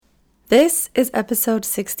This is episode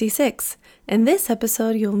 66. In this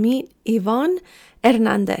episode, you'll meet Yvonne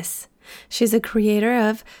Hernandez. She's a creator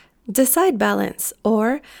of Decide Balance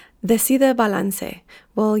or Decide Balance.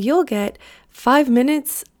 Well, you'll get 5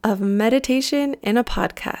 minutes of meditation in a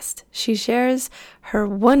podcast. She shares her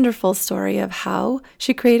wonderful story of how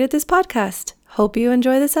she created this podcast. Hope you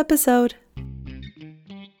enjoy this episode.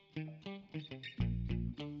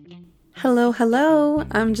 Hello,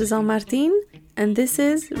 I'm Giselle Martin, and this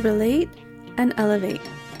is Relate and Elevate.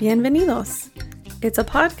 Bienvenidos! It's a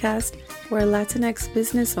podcast where Latinx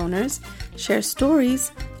business owners share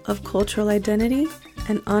stories of cultural identity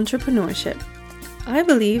and entrepreneurship. I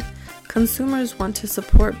believe consumers want to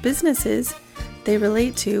support businesses they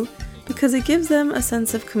relate to because it gives them a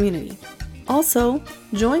sense of community. Also,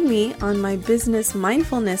 join me on my Business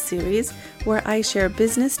Mindfulness series where I share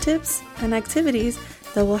business tips and activities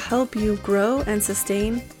that will help you grow and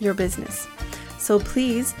sustain your business. So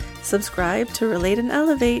please subscribe to Relate and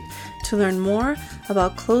Elevate to learn more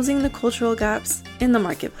about closing the cultural gaps in the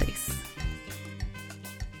marketplace.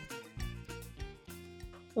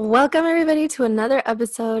 Welcome everybody to another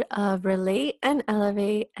episode of Relate and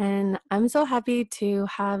Elevate, and I'm so happy to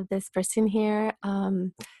have this person here.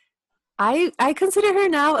 I consider her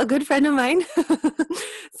now a good friend of mine.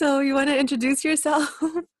 So you want to introduce yourself?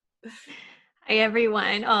 Hi,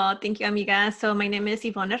 everyone. Oh, thank you, amiga. So my name is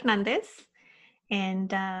Yvonne Hernandez,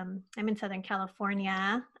 and I'm in Southern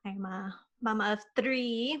California. I'm a mama of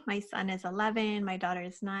 3. My son is 11, my daughter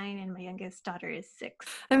is 9, and my youngest daughter is 6.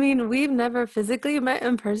 I mean, we've never physically met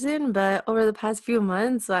in person, but over the past few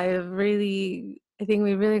months, I think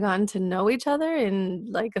we've really gotten to know each other in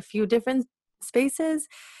like a few different spaces.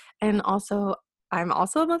 And also, I'm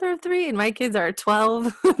also a mother of 3, and my kids are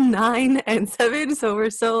 12, 9, and 7. So we're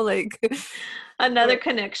so like Another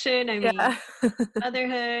connection. I mean, yeah.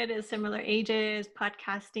 motherhood is similar ages,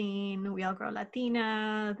 podcasting, we all grow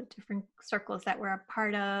Latina, the different circles that we're a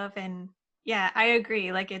part of. And yeah, I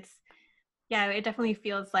agree. Like it definitely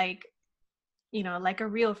feels like, like a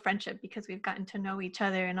real friendship because we've gotten to know each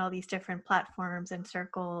other in all these different platforms and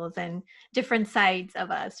circles and different sides of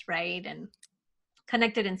us, right? And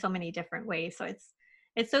connected in so many different ways. So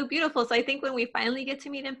it's so beautiful. So I think when we finally get to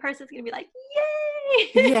meet in person, it's gonna be like, yay!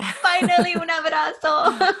 Yeah. Finally, un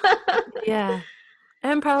abrazo. Yeah.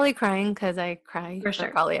 I'm probably crying because I cry For for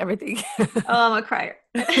sure. probably everything. Oh, I'm a crier.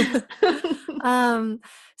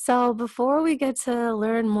 So before we get to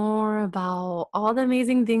learn more about all the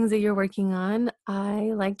amazing things that you're working on,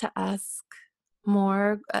 I like to ask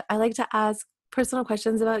personal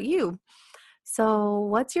questions about you. So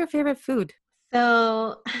what's your favorite food?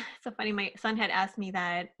 So funny. My son had asked me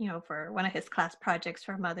that, for one of his class projects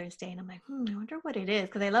for Mother's Day. And I'm like, I wonder what it is.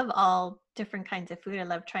 Because I love all different kinds of food. I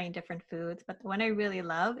love trying different foods. But the one I really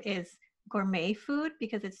love is gourmet food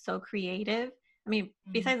because it's so creative. I mean,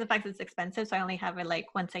 besides the fact that it's expensive, so I only have it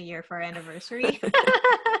like once a year for our anniversary.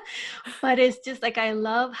 But it's just like, I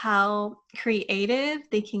love how creative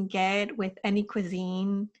they can get with any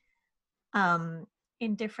cuisine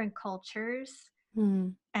in different cultures.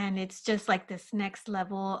 Mm. And it's just like this next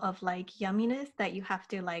level of like yumminess that you have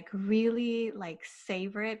to like really like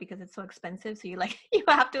savor it because it's so expensive. So you like you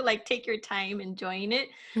have to like take your time enjoying it.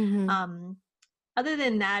 Mm-hmm. Other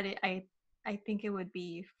than that, I think it would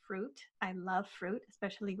be fruit. I love fruit,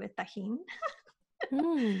 especially with tajin.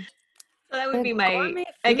 Mm. So that would The be my, gourmet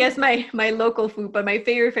I food. guess my local food. But my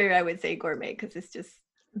favorite I would say gourmet because it's just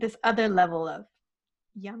this other level of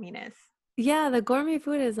yumminess. Yeah, the gourmet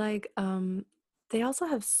food is like they also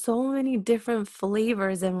have so many different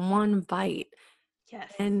flavors in one bite.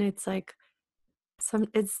 Yes. And it's like some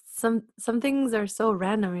things are so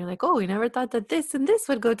random. You're like, oh, we never thought that this and this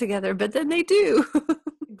would go together, but then they do.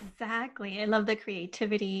 Exactly. I love the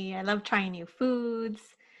creativity. I love trying new foods.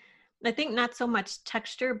 I think not so much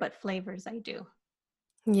texture, but flavors I do.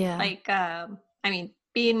 Yeah. Like, I mean,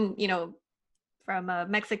 being, from a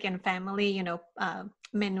Mexican family,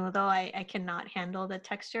 menudo, I cannot handle the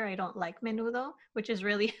texture. I don't like menudo, which is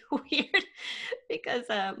really weird because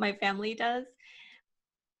my family does.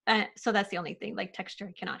 So that's the only thing, like texture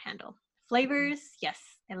I cannot handle. Flavors, yes.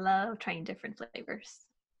 I love trying different flavors.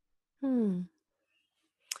 Hmm.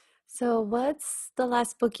 So what's the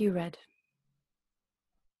last book you read?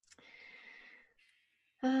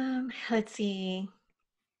 Let's see.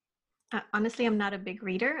 Honestly, I'm not a big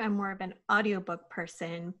reader. I'm more of an audiobook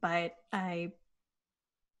person, but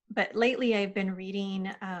lately I've been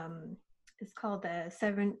reading it's called the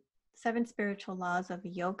Seven Spiritual Laws of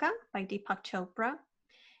Yoga by Deepak Chopra.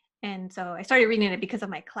 And so I started reading it because of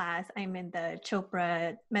my class. I'm in the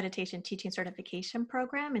Chopra Meditation Teaching Certification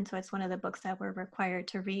program. And so it's one of the books that we're required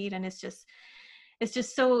to read. And it's just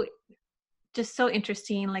so just so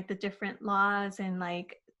interesting, like the different laws and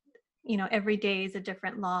like, every day is a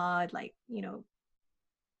different law. Like,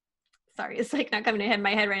 sorry, it's like not coming to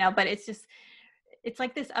my head right now, but it's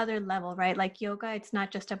like this other level, right? Like yoga, it's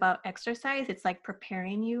not just about exercise. It's like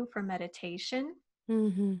preparing you for meditation,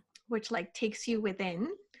 Mm-hmm. which like takes you within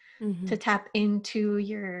Mm-hmm. to tap into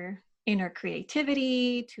your inner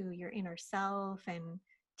creativity, to your inner self, and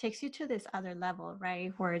takes you to this other level,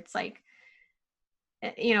 right? Where it's like,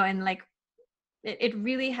 and like it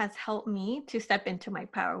really has helped me to step into my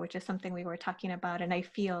power, which is something we were talking about. And I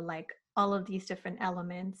feel like all of these different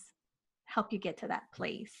elements help you get to that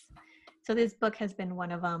place. So this book has been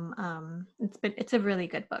one of them. It's a really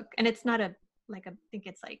good book, and it's not I think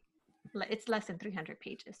it's less than 300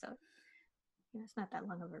 pages, so it's not that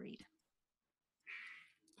long of a read.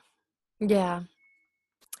 Yeah.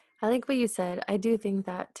 I like what you said. I do think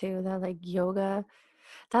that too, that like yoga,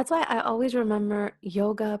 that's why I always remember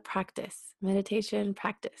yoga practice, meditation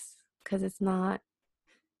practice, because it's not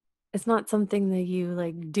something that you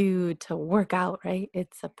like do to work out, right?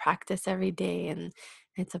 It's a practice every day, and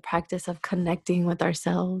it's a practice of connecting with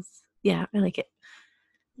ourselves. Yeah, I like it.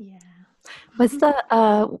 Yeah.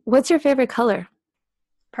 What's your favorite color?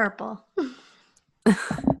 Purple.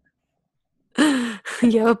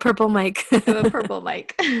 You have a purple mic. I have a purple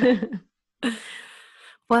mic.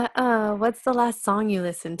 What's the last song you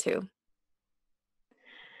listened to?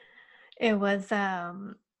 It was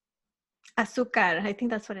Azúcar. I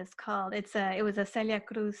think that's what it's called. It was a Celia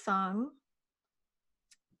Cruz song.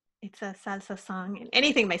 It's a salsa song, and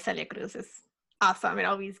anything by Celia Cruz is awesome. It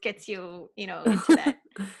always gets you, into that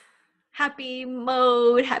happy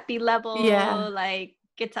mode, happy Yeah. level, like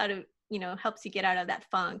gets out of, helps you get out of that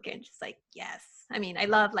funk, and just like, yes. I mean, I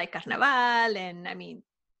love like Carnaval, and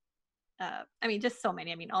just so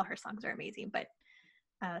many. I mean, all her songs are amazing, but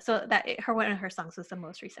so one of her songs was the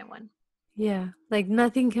most recent one. Yeah. Like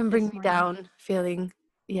nothing can bring This me morning. down feeling.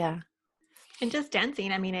 Yeah. And just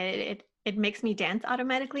dancing. I mean, it makes me dance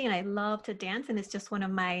automatically, and I love to dance, and it's just one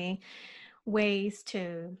of my ways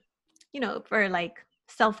to, for like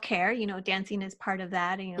self-care. Dancing is part of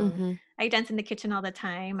that. Mm-hmm. I dance in the kitchen all the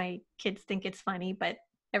time. My kids think it's funny, but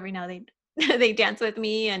every now they they dance with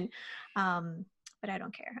me, and but I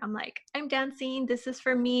don't care. I'm like, I'm dancing. This is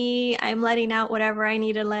for me. I'm letting out whatever I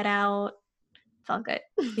need to let out. It's all good.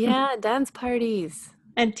 Yeah, dance parties.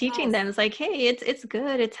 And teaching Yes. them is like, hey, it's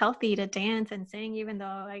good. It's healthy to dance and sing, even though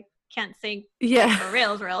I can't sing like Yeah. for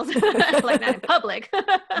reals, like not in public,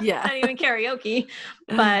 Yeah. not even karaoke.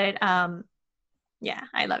 But yeah,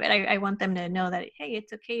 I love it. I want them to know that, hey,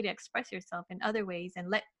 it's okay to express yourself in other ways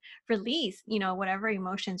and release, whatever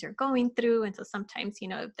emotions you're going through. And so sometimes,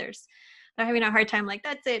 if they're having a hard time, like,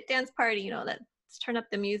 that's it, dance party, let's turn up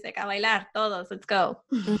the music, a bailar todos, let's go.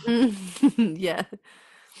 Mm-hmm. Yeah.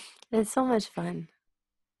 It's so much fun.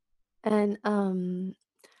 And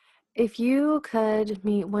if you could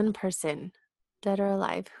meet one person, dead or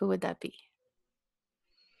alive, who would that be?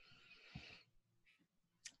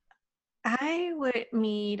 I would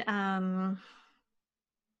meet, and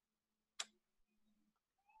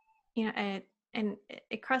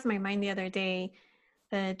it crossed my mind the other day,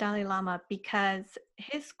 the Dalai Lama, because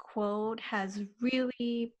his quote has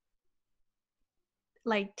really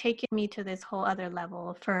like taken me to this whole other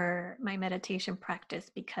level for my meditation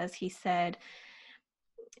practice, because he said,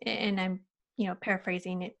 and I'm,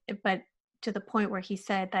 paraphrasing it, but to the point where he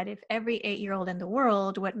said that if every 8-year-old in the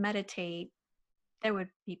world would meditate, there would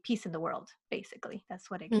be peace in the world. Basically,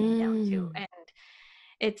 that's what it came down to. Mm. And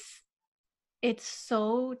it's it's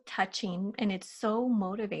so touching, and it's so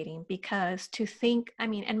motivating, because to think, I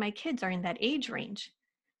mean, and my kids are in that age range,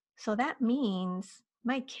 so that means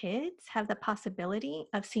my kids have the possibility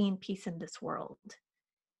of seeing peace in this world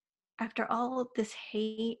after all this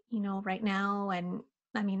hate, right now. And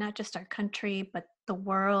I mean, not just our country, but the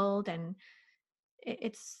world. And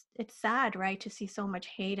it's sad, right, to see so much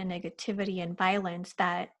hate and negativity and violence,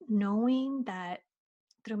 that knowing that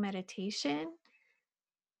through meditation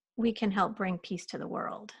we can help bring peace to the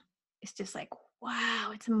world. It's just like,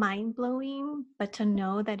 wow, it's mind blowing, but to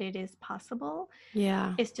know that it is possible,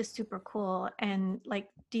 Yeah. it's just super cool. And like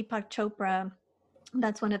Deepak Chopra,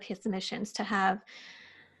 that's one of his missions, to have,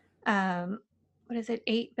 what is it,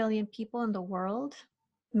 8 billion people in the world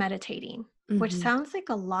meditating, which Mm-hmm. sounds like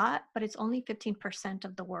a lot, but it's only 15%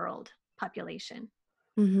 of the world population.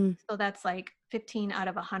 Mm-hmm. So that's like 15 out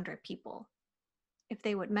of 100 people. If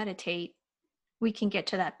they would meditate, we can get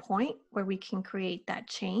to that point where we can create that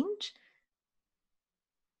change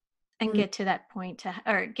and get to that point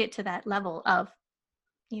or get to that level of,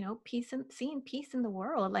 peace, and seeing peace in the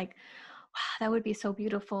world. Like, wow, that would be so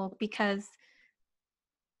beautiful, because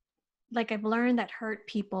like I've learned that hurt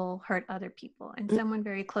people hurt other people. And someone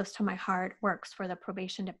very close to my heart works for the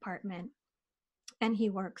probation department, and he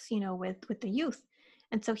works, with the youth.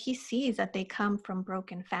 And so he sees that they come from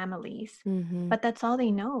broken families, Mm-hmm. but that's all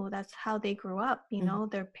they know. That's how they grew up. Mm-hmm.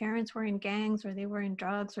 Their parents were in gangs, or they were in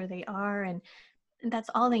drugs, or they are, and that's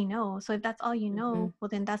all they know. So if that's all you Mm-hmm. know, well,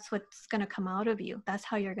 then that's what's going to come out of you. That's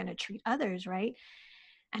how you're going to treat others, right?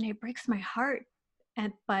 And it breaks my heart.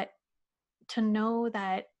 But to know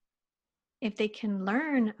that if they can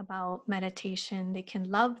learn about meditation, they can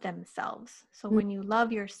love themselves. So when you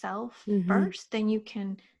love yourself Mm-hmm. first, then you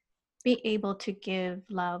can be able to give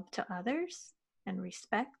love to others and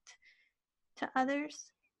respect to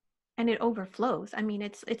others, and it overflows. I mean,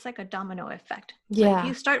 it's like a domino effect. So if Yeah.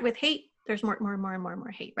 you start with hate, there's more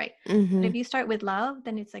hate, right? But Mm-hmm. if you start with love,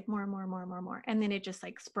 then it's like more, and then it just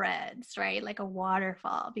like spreads, right? Like a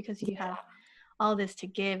waterfall, because you have all this to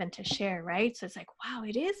give and to share, right? So it's like, wow,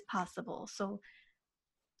 it is possible. So,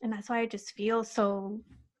 and that's why I just feel so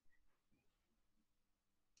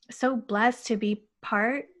blessed to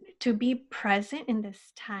be present in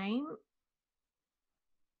this time,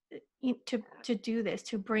 to do this,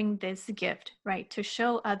 to bring this gift, right? To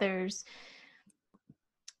show others,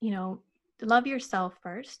 love yourself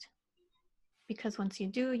first, because once you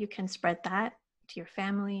do, you can spread that to your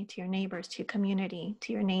family, to your neighbors, to your community,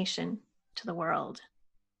 to your nation, to the world.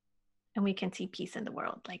 And we can see peace in the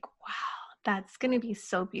world. Like, wow, that's going to be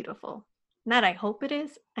so beautiful. Not I hope it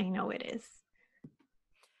is, I know it is.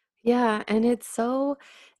 Yeah, and it's so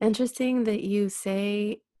interesting that you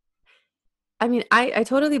say, I mean, I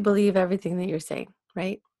totally believe everything that you're saying,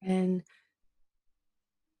 right? And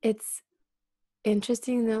it's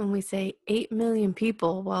interesting that when we say 8 million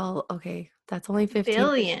people, well, okay, that's only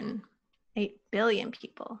 15%. 8 billion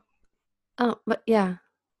people. Oh, but yeah,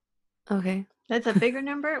 okay. That's a bigger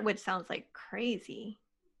number, which sounds like crazy,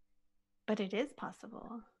 but it is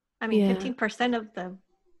possible. I mean, Yeah, 15% of the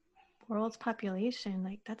world's population,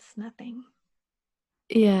 like that's nothing.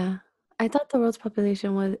 yeah. I thought the world's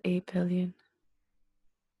population was 8 billion.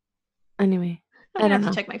 Anyway, I'm I gonna don't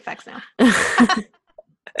have to know. check my facts now.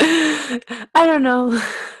 I don't know.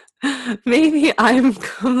 Maybe I'm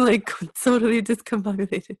like totally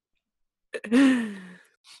discombobulated.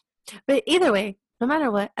 But either way, no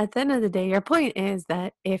matter what, at the end of the day, your point is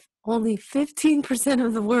that if only 15%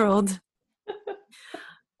 of the world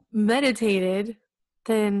meditated,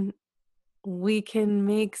 then we can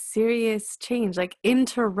make serious change, like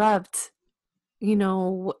interrupt,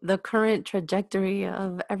 the current trajectory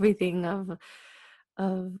of everything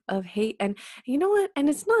of hate. And you know what? And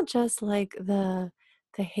it's not just like the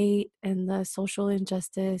hate and the social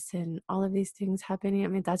injustice and all of these things happening. I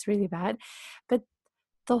mean, that's really bad. But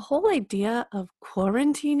the whole idea of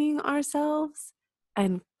quarantining ourselves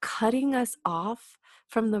and cutting us off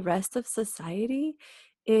from the rest of society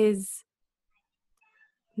is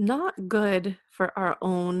not good for our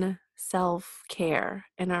own self-care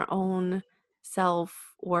and our own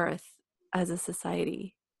self-worth as a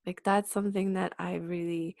society. Like, that's something that I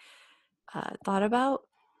really thought about.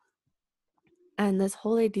 And this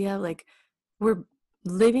whole idea of like we're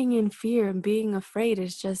living in fear and being afraid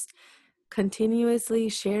is just continuously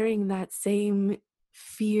sharing that same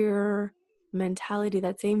fear mentality,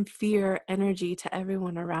 that same fear energy to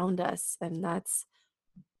everyone around us. And that's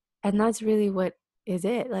really what is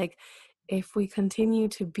it. Like, if we continue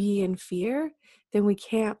to be in fear, then we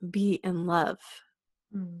can't be in love.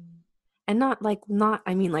 Mm. And not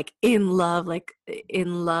I mean like in love like in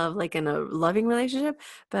a loving relationship,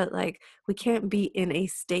 but like we can't be in a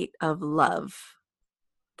state of love.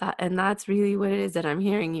 That's really what it is that I'm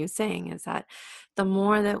hearing you saying, is that the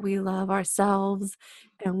more that we love ourselves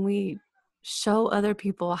and we show other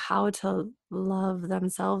people how to love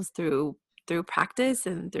themselves through practice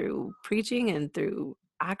and through preaching and through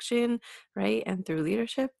action, right, and through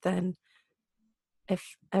leadership, then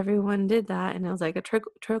if everyone did that and it was like a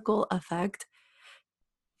trickle effect,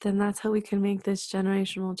 then that's how we can make this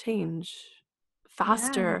generational change Yeah,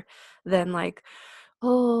 faster than like,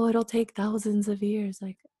 oh, it'll take thousands of years.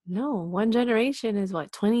 Like, no, one generation is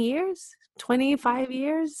what, 20 years? 25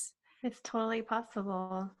 years? it's totally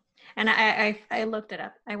possible. And I looked it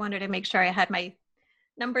up. I wanted to make sure I had my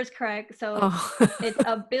numbers correct. So Oh. it's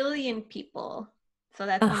a billion people. So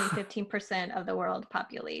that's only 15% of the world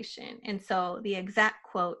population. And so the exact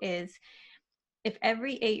quote is, if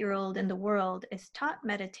every 8-year-old in the world is taught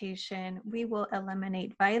meditation, we will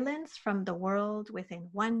eliminate violence from the world within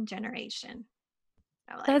one generation.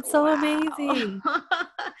 I'm like, That's so wow. amazing.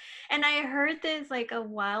 And I heard this like a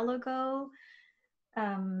while ago,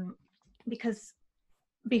 because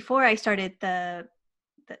before I started the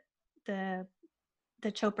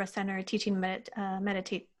the Chopra Center teaching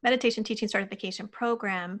meditation teaching certification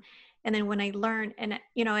program. And then when I learned, and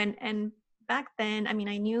and back then, I mean,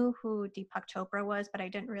 I knew who Deepak Chopra was, but I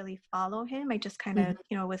didn't really follow him. I just kind of,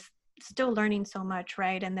 was still learning so much,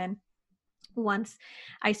 right? And then once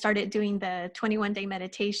I started doing the 21-day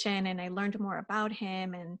meditation and I learned more about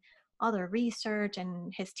him and all the research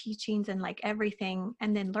and his teachings and like everything,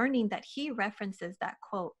 and then learning that he references that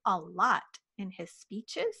quote a lot in his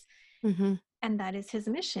speeches, Mm-hmm. and that is his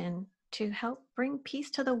mission, to help bring peace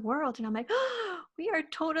to the world. And I'm like, oh, we are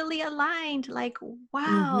totally aligned. Like,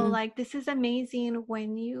 wow, Mm-hmm. like this is amazing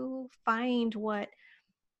when you find what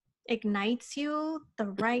ignites you,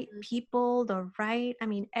 the right people, I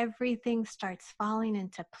mean, everything starts falling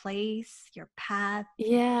into place, your path,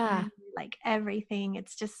 Yeah. like everything.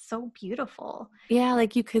 It's just so beautiful. Yeah,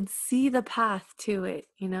 like you could see the path to it,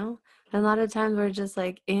 you know? A lot of times we're just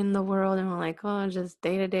like in the world and we're like, oh, just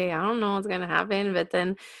day to day, I don't know what's gonna happen. But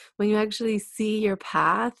then when you actually see your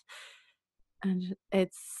path, and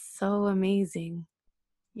it's so amazing.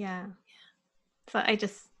 Yeah. So I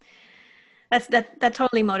just that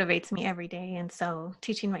totally motivates me every day. And so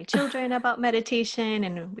teaching my children about meditation,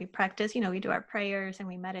 and we practice, we do our prayers and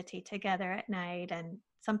we meditate together at night. And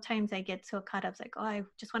sometimes I get so caught up, like, oh, I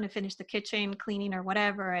just want to finish the kitchen cleaning or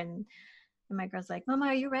whatever. And my girl's like, Mama,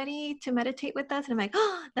 are you ready to meditate with us? And I'm like,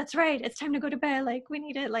 oh, that's right. It's time to go to bed. Like, we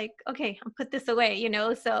need it. Like, okay, I'll put this away.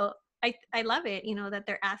 So I love it, that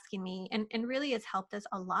they're asking me, and really it's helped us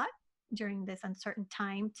a lot during this uncertain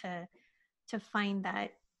time to find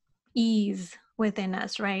that ease within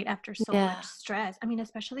us, right? After so much Yeah. stress. I mean,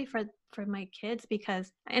 especially for my kids,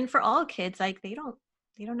 because, and for all kids, like they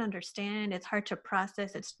don't understand. It's hard to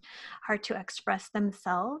process. It's hard to express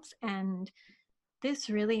themselves. And this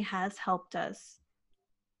really has helped us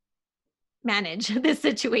manage this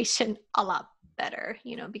situation a lot better,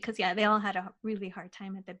 because yeah, they all had a really hard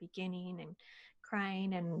time at the beginning and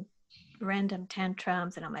crying and random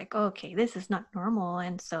tantrums. And I'm like, oh, okay, this is not normal.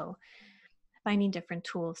 And so finding different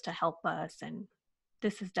tools to help us. And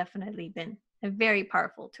this has definitely been a very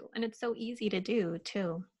powerful tool. And it's so easy to do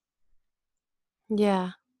too.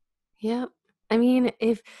 Yeah. Yep. I mean,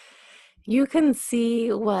 if you can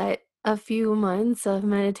see what a few months of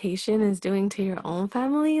meditation is doing to your own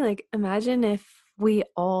family, like imagine if we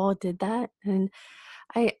all did that. And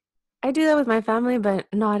I I do that with my family, but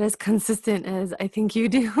not as consistent as I think you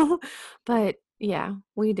do. But yeah,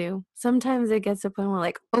 we do. Sometimes it gets to a point where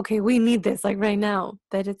like, okay, we need this like right now.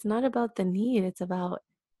 But it's not about the need, it's about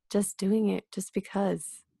just doing it just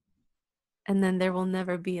because. And then there will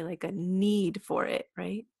never be like a need for it,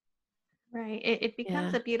 right? Right. It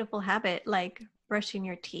becomes Yeah. a beautiful habit, like brushing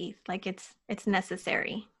your teeth. Like it's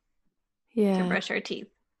necessary to Yeah. brush your teeth.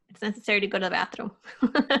 It's necessary to go to the bathroom.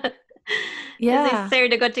 It's Yeah. necessary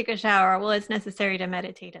to go take a shower. Well, it's necessary to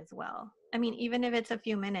meditate as well. I mean, even if it's a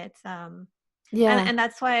few minutes. Yeah. And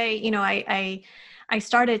that's why, I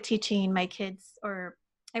started teaching my kids, or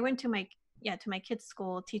I went to my kids'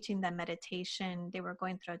 school, teaching them meditation. They were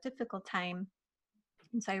going through a difficult time.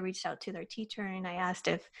 And so I reached out to their teacher and I asked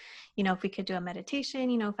if we could do a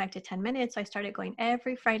meditation, 5 to 10 minutes. So I started going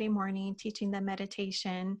every Friday morning, teaching them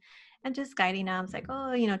meditation and just guiding them. I was like,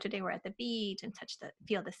 oh, today we're at the beach and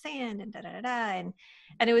feel the sand and da da da da.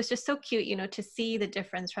 And it was just so cute, to see the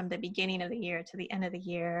difference from the beginning of the year to the end of the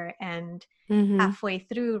year. And Mhm. halfway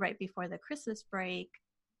through, right before the Christmas break,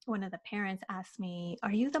 one of the parents asked me,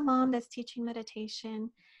 are you the mom that's teaching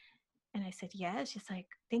meditation? And I said, yes. She's like,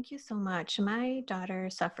 thank you so much. My daughter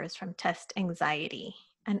suffers from test anxiety.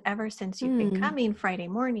 And ever since you've been Mm. coming Friday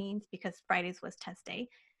mornings, because Fridays was test day,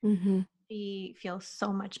 Mhm. she feels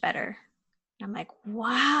so much better. I'm like,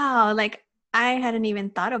 wow. Like, I hadn't even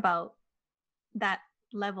thought about that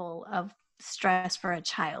level of stress for a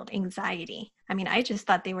child, anxiety. I mean, I just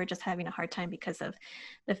thought they were just having a hard time because of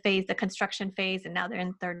the construction phase, and now they're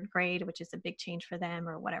in third grade, which is a big change for them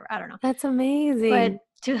or whatever. I don't know. That's But amazing.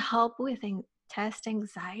 to help with test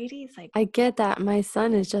anxiety is like, I get that. My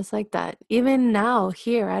son is just like that. Even now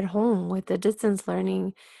here at home with the distance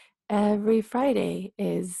learning, every Friday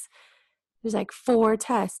is there's like 4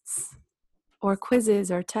 tests or quizzes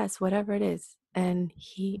or tests, whatever it is. And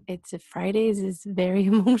it's Fridays is very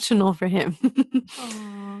emotional for him.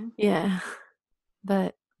 oh, Yeah.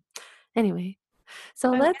 But anyway,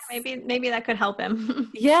 so but yeah, let's maybe that could help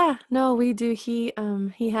him. yeah, no, we do. He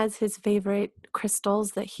has his favorite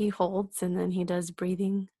crystals that he holds and then he does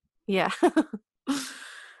breathing. Yeah.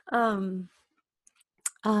 um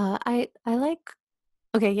I like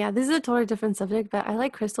okay, yeah, this is a totally different subject, but I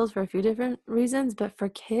like crystals for a few different reasons, but for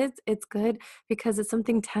kids it's good because it's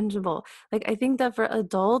something tangible. Like I think that for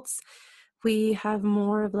adults we have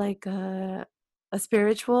more of like a a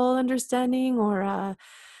spiritual understanding or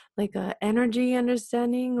like a energy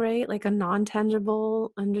understanding, right? Like a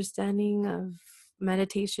non-tangible understanding of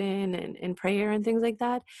meditation and prayer and things like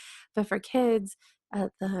that. But for kids,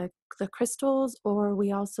 the crystals, or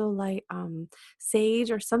we also like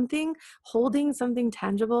sage or something, holding something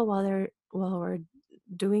tangible while we're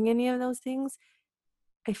doing any of those things.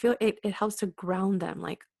 I feel it helps to ground them.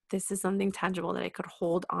 Like, this is something tangible that I could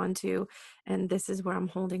hold on to, and this is where I'm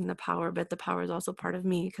holding the power, but the power is also part of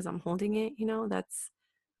me because I'm holding it,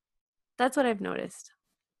 that's what I've noticed.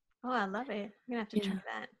 Oh, I love it. I'm gonna have to try Yeah.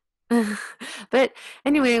 that. But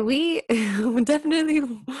anyway, we definitely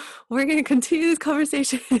we're going to continue this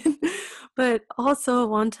conversation, but also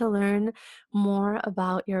want to learn more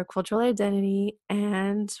about your cultural identity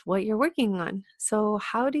and what you're working on. So,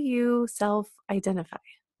 how do you self-identify?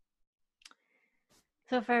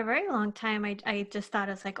 So for a very long time, I just thought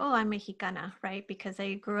I was like, oh, I'm Mexicana, right? Because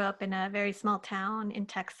I grew up in a very small town in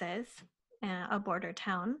Texas, a border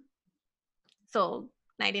town. So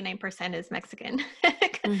 99% is Mexican.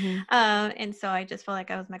 Mm-hmm. And so I just felt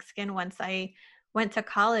like I was Mexican. Once I went to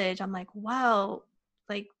college, I'm like, wow,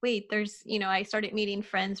 like, wait, I started meeting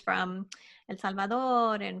friends from El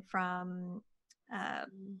Salvador and from, uh,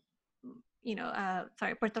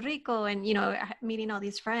 Puerto Rico, and, meeting all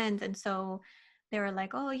these friends. And so they were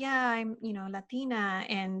like, oh, yeah, I'm, Latina.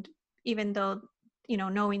 And even though,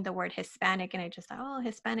 knowing the word Hispanic, and I just thought, oh,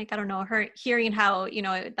 Hispanic, I don't know, hearing how,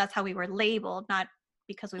 that's how we were labeled, not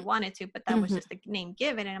because we wanted to, but that was Mm-hmm. just the name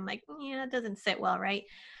given. And I'm like, yeah, it doesn't sit well, right?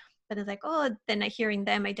 But it's like, oh, then hearing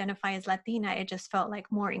them identify as Latina, it just felt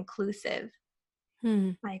like more inclusive.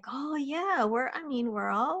 Hmm. Like, oh yeah, we're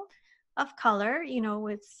all of color,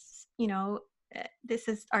 it's, this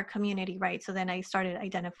is our community, right? So then I started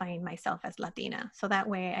identifying myself as Latina. So that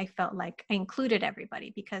way I felt like I included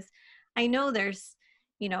everybody, because I know there's,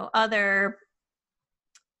 other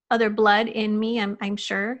blood in me. I'm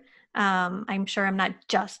sure. I'm sure I'm not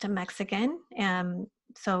just a Mexican.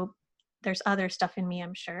 So there's other stuff in me,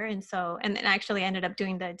 I'm sure. And so, and then I actually ended up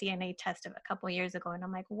doing the DNA test of a couple of years ago, and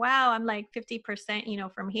I'm like, wow, I'm like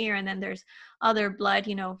 50%, from here, and then there's other blood,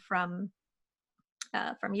 from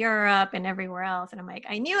Europe and everywhere else, and I'm like,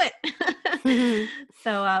 I knew it.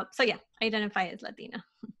 So yeah, I identify as Latina.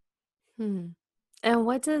 Hmm. And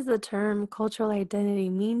what does the term cultural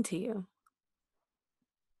identity mean to you?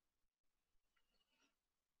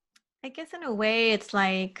 I guess in a way, it's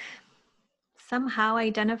like somehow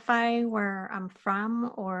identify where I'm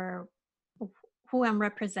from or who I'm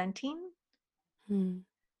representing. Hmm.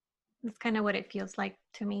 That's kind of what it feels like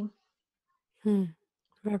to me. Hmm.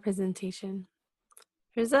 Representation.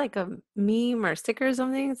 There's like a meme or sticker or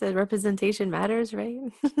something that says representation matters, right?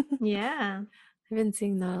 Yeah. I've been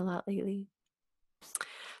seeing that a lot lately.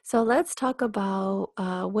 So let's talk about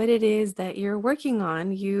what it is that you're working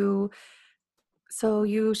on. You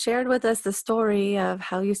shared with us the story of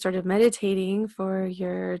how you started meditating for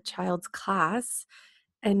your child's class,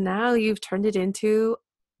 and now you've turned it into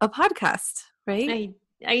a podcast, right?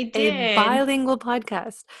 I A did. bilingual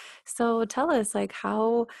podcast. So tell us, like,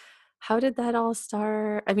 how did that all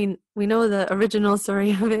start? I mean, we know the original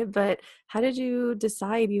story of it, but how did you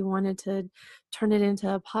decide you wanted to turn it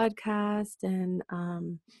into a podcast? And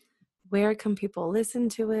where can people listen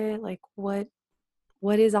to it? Like, what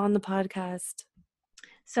is on the podcast?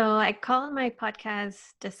 So I call my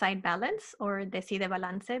podcast Decide Balance, or Decide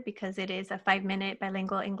Balance, because it is a 5-minute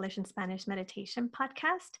bilingual English and Spanish meditation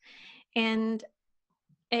podcast. And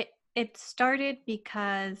it started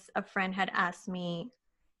because a friend had asked me,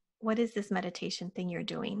 what is this meditation thing you're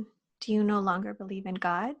doing? Do you no longer believe in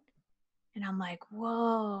God? And I'm like,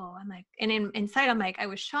 whoa. I'm like, and inside, I'm like, I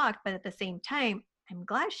was shocked, but at the same time, I'm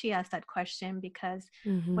glad she asked that question, because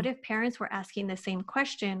Mm-hmm. what if parents were asking the same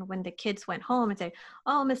question when the kids went home and said,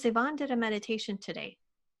 oh, Miss Yvonne did a meditation today.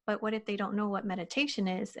 But what if they don't know what meditation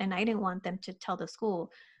is? And I didn't want them to tell the school,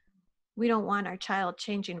 we don't want our child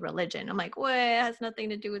changing religion. I'm like, well, it has nothing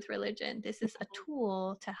to do with religion. This is a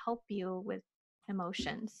tool to help you with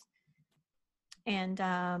emotions. And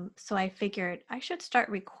so I figured I should start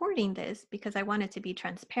recording this, because I wanted to be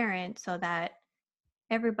transparent so that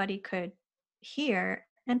everybody could hear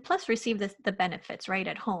and plus receive the benefits right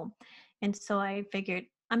at home. And so I figured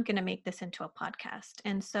I'm going to make this into a podcast.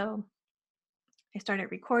 And so I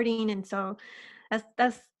started recording. And so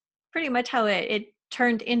that's pretty much how it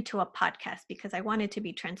turned into a podcast, because I wanted to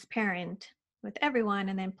be transparent with everyone.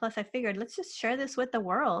 And then plus I figured, let's just share this with the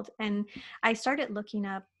world. And I started looking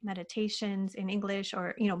up meditations in English,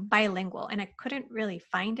 or bilingual, and I couldn't really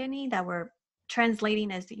find any that were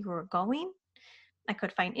translating as you were going. I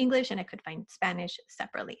could find English and I could find Spanish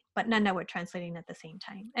separately, but none that were translating at the same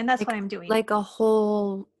time. And that's what I'm doing. Like a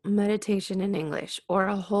whole meditation in English or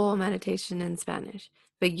a whole meditation in Spanish.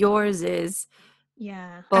 But yours is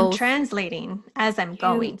I'm both. translating as I'm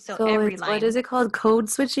going. So every it's, line. what is it called? Code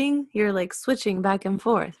switching? You're like switching back and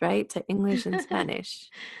forth, right? To English and Spanish.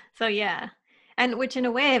 So yeah. And which in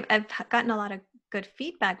a way I've gotten a lot of good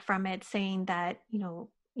feedback from it, saying that,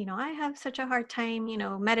 I have such a hard time,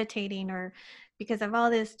 meditating, or because of all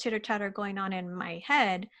this chitter chatter going on in my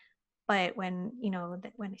head. But when,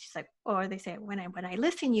 when she's like, or they say, when I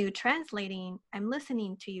listen you translating, I'm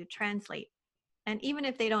listening to you translate. And even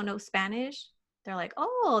if they don't know Spanish, they're like,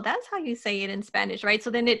 oh, that's how you say it in Spanish, right? So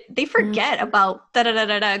then they forget about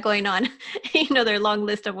da-da-da-da-da going on, their long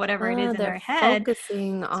list of whatever it is in their head.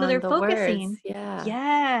 Focusing on so they're the focusing. Words. Yeah.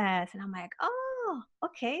 Yes. And I'm like, oh,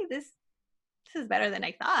 okay, this is better than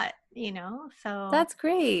I thought, so. That's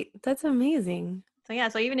great. That's amazing. So yeah,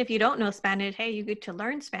 so even if you don't know Spanish, hey, you get to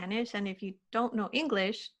learn Spanish. And if you don't know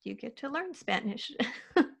English, you get to learn Spanish.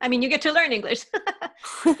 You get to learn English.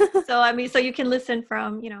 So you can listen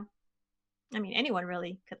from, anyone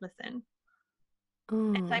really could listen.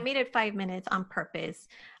 And so I made it 5 minutes on purpose,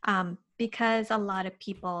 because a lot of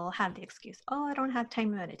people have the excuse, oh, I don't have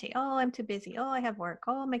time to meditate. Oh, I'm too busy. Oh, I have work.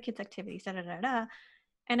 Oh, my kids' activities, da, da, da, da.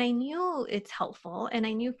 And I knew it's helpful. And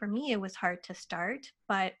I knew for me, it was hard to start,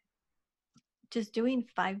 but just doing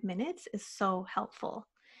 5 minutes is so helpful.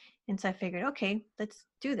 And so I figured, okay, let's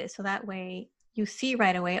do this. So that way you see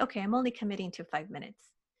right away, okay, I'm only committing to 5 minutes.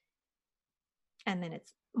 And then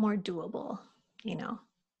it's more doable,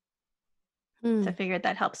 So I figured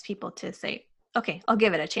that helps people to say, okay, I'll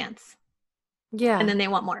give it a chance. Yeah. And then they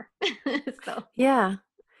want more. So yeah,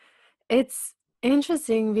 it's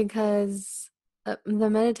interesting because the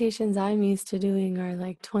meditations I'm used to doing are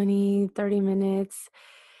like 20, 30 minutes.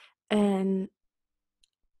 And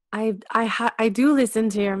I do listen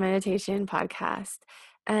to your meditation podcast,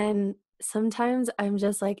 and sometimes I'm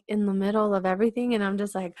just like in the middle of everything and I'm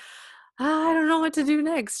just like, I don't know what to do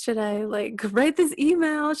next. Should I like write this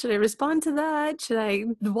email? Should I respond to that? Should I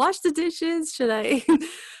wash the dishes? Should I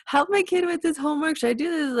help my kid with his homework? Should I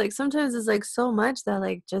do this? Like sometimes it's like so much that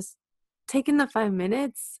like just taking the 5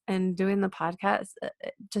 minutes and doing the podcast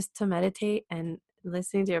just to meditate and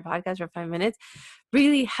listening to your podcast for 5 minutes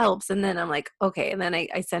really helps. And then I'm like, okay. And then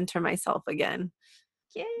I center myself again.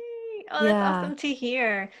 Yay. Oh, that's awesome to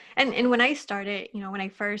hear. And when I started, when I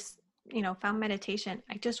first, found meditation,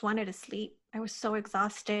 I just wanted to sleep. I was so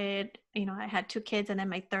exhausted. I had 2 kids and then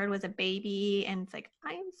my third was a baby. And it's like,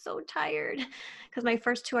 I am so tired because my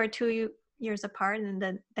first 2 are 2 years apart. And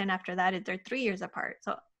then after that, they're 3 years apart.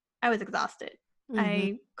 So I was exhausted. Mm-hmm.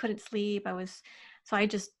 I couldn't sleep. So I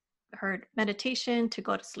just heard meditation to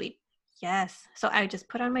go to sleep. Yes. So I just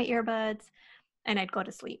put on my earbuds and I'd go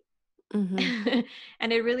to sleep. Mm-hmm.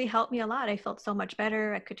 And it really helped me a lot. I felt so much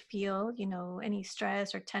better. I could feel, any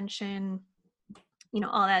stress or tension,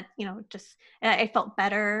 all that, just, I felt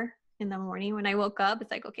better in the morning when I woke up.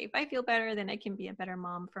 It's like, okay, if I feel better, then I can be a better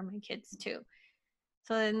mom for my kids too.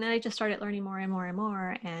 So then I just started learning more and more and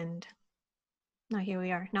more. And now here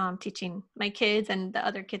we are. Now I'm teaching my kids and the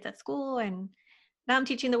other kids at school, and now I'm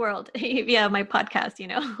teaching the world via my podcast,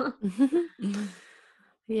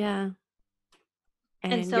 Yeah.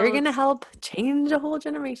 And so, you're going to help change a whole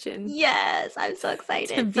generation. Yes, I'm so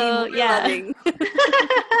excited. So yeah.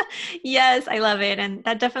 Yes, I love it. And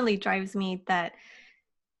that definitely drives me, that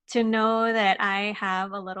to know that I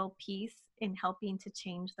have a little piece in helping to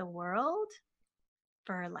change the world,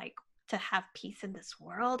 for like to have peace in this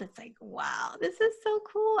world. It's like, wow, this is so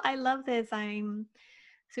cool. I love this. I'm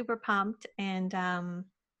super pumped. And I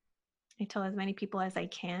tell as many people as I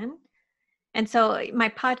can. And so my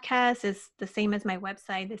podcast is the same as my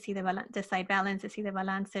website, Decide Balance,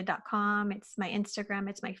 decidebalance.com. It's my Instagram,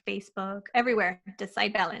 it's my Facebook, everywhere,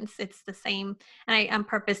 Decide Balance. It's the same. And I on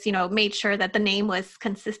purpose, made sure that the name was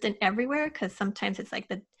consistent everywhere, because sometimes it's like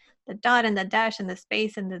the dot and the dash and the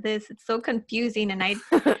space and the this. It's so confusing. And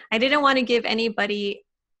I didn't want to give anybody,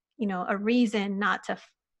 a reason not to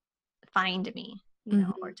find me,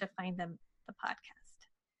 or to find the podcast.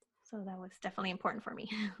 So that was definitely important for me.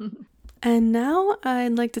 And now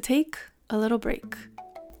I'd like to take a little break.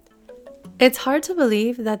 It's hard to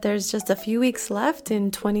believe that there's just a few weeks left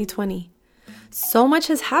in 2020. So much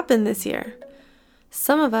has happened this year.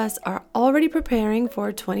 Some of us are already preparing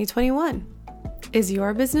for 2021. Is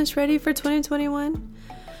your business ready for 2021?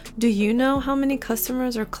 Do you know how many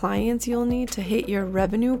customers or clients you'll need to hit your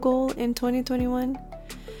revenue goal in 2021?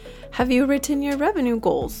 Have you written your revenue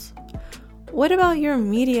goals? What about your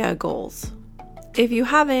media goals? If you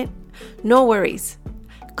haven't, no worries.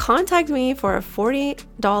 contact me for a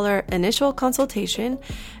 $40 initial consultation,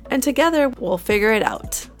 and together we'll figure it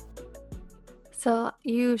out. So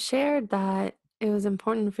you shared that it was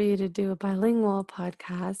important for you to do a bilingual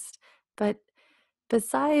podcast, but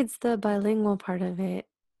besides the bilingual part of it,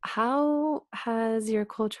 how has your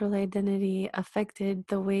cultural identity affected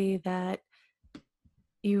the way that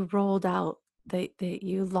you rolled out, that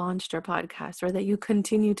you launched your podcast, or that you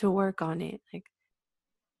continue to work on it? Like,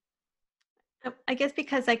 I guess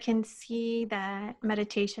because I can see that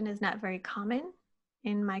meditation is not very common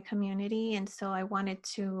in my community. And so I wanted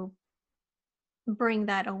to bring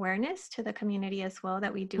that awareness to the community as well,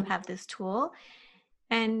 that we do have this tool.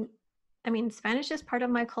 And I mean, Spanish is part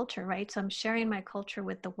of my culture, right? So I'm sharing my culture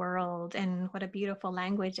with the world, and what a beautiful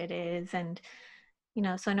language it is. And,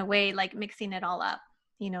 so in a way, like mixing it all up,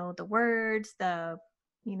 the words,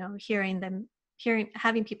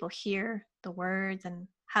 having people hear the words and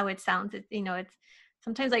how it sounds. It's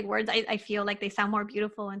sometimes like words, I feel like they sound more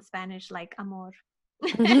beautiful in Spanish, like amor.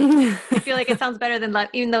 I feel like it sounds better than love,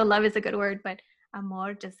 even though love is a good word, but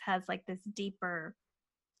amor just has like this deeper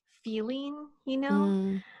feeling,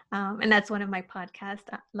 and that's one of my podcasts,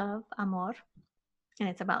 Love, Amor, and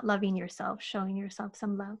it's about loving yourself, showing yourself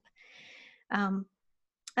some love.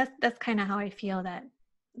 That's kind of how I feel that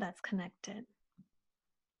that's connected.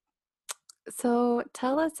 So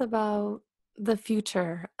tell us about the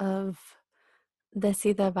future of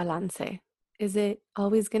Decide Balance. Is it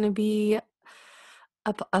always going to be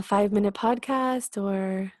a 5-minute podcast,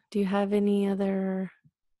 or do you have any other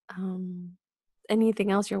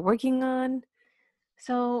anything else you're working on?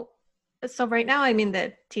 So right now I'm in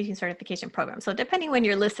the teaching certification program. So depending when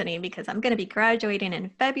you're listening, because I'm going to be graduating in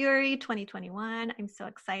February 2021. I'm so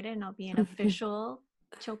excited, and I'll be an official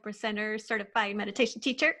Chopra Center certified meditation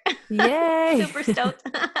teacher. Yay! Super stoked.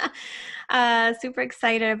 Super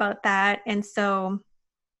excited about that. And so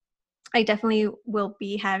I definitely will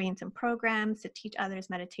be having some programs to teach others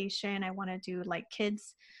meditation. I want to do like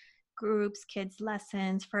kids groups, kids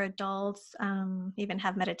lessons for adults, even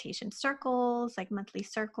have meditation circles, like monthly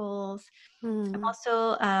circles. I'm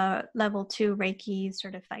also a level 2 Reiki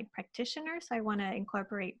certified practitioner, so I want to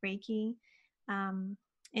incorporate Reiki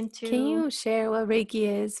into. Can you share what Reiki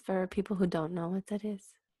is for people who don't know what that is?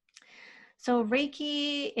 So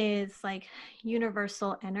Reiki is like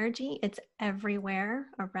universal energy. It's everywhere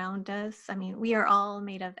around us. I mean, we are all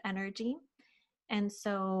made of energy. And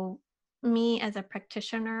so me as a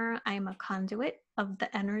practitioner, I'm a conduit of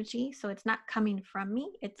the energy. So it's not coming from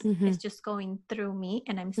me. It's just going through me,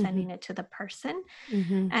 and I'm sending it to the person.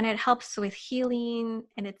 And it helps with healing.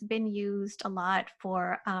 And it's been used a lot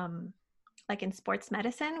for like in sports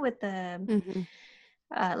medicine with the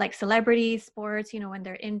like celebrity sports, when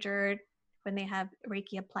they're injured, when they have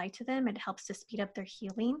Reiki applied to them, it helps to speed up their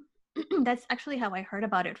healing. That's actually how I heard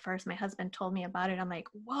about it first. My husband told me about it. I'm like,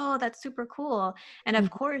 whoa, that's super cool. And of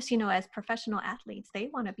course, as professional athletes, they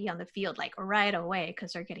want to be on the field like right away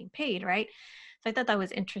because they're getting paid, right? So I thought that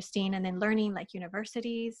was interesting. And then learning, like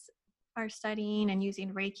universities are studying and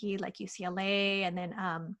using Reiki, like UCLA, and then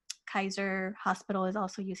Kaiser Hospital is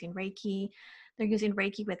also using Reiki. They're using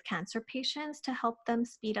Reiki with cancer patients to help them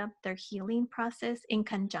speed up their healing process in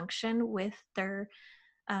conjunction with their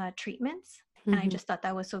treatments. And I just thought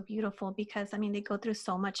that was so beautiful because, I mean, they go through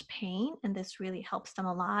so much pain, and this really helps them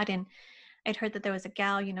a lot. And I'd heard that there was a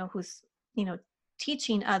gal, who's,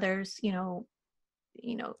 teaching others,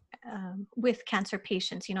 with cancer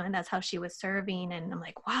patients, and that's how she was serving. And I'm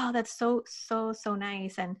like, wow, that's so, so, so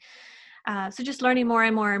nice. And so just learning more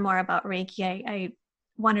and more and more about Reiki, I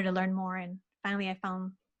wanted to learn more. And finally I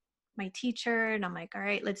found my teacher, and I'm like, all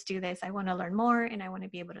right, let's do this. I want to learn more, and I want to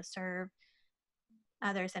be able to serve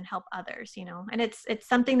others and help others, and it's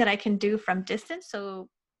something that I can do from distance. So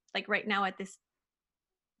like right now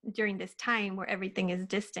during this time where everything is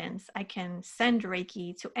distance, I can send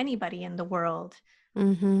Reiki to anybody in the world.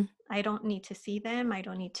 I don't need to see them. I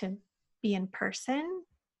don't need to be in person.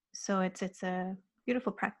 So it's a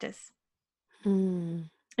beautiful practice. I mean,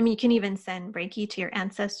 you can even send Reiki to your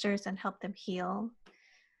ancestors and help them heal.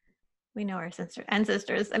 We know our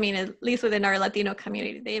ancestors, I mean, at least within our Latino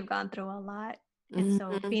community, they've gone through a lot. And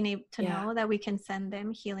so being able to know that we can send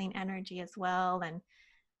them healing energy as well. And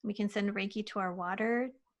we can send Reiki to our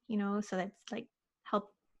water, so that's like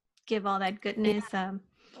help give all that goodness.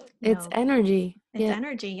 It's energy. It's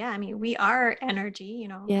energy. Yeah. I mean, we are energy,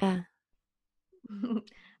 Yeah.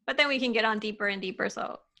 But then we can get on deeper and deeper.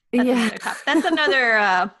 So that's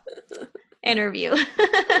another interview.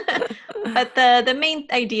 But the main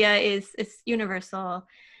idea is universal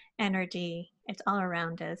energy. It's all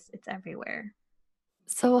around us. It's everywhere.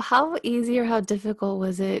 So how easy or how difficult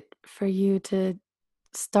was it for you to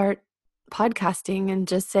start podcasting and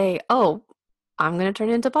just say, oh, I'm going to turn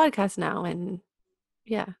into podcast now? And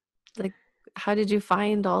yeah, like, how did you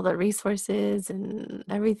find all the resources and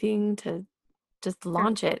everything to just For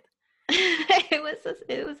launch it?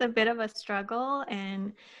 it was a bit of a struggle,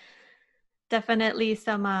 and definitely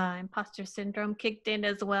some imposter syndrome kicked in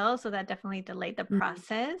as well. So that definitely delayed the Mm,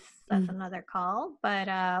 process. That's mm, another call. But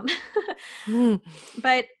mm.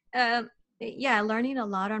 but yeah, learning a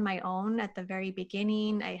lot on my own at the very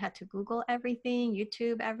beginning. I had to Google everything,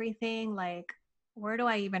 YouTube everything, like where do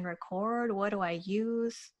I even record? What do I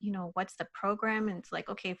use? You know, what's the program? And it's like,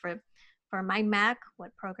 okay, for my Mac,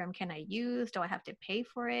 what program can I use? Do I have to pay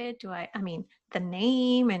for it? I mean, the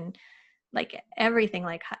name and like everything,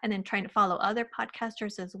 like, and then trying to follow other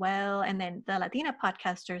podcasters as well. And then the Latina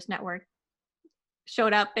Podcasters Network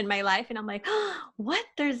showed up in my life, and I'm like, oh, what?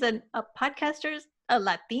 There's a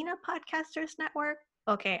Latina Podcasters Network?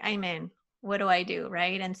 Okay, I'm in. What do I do?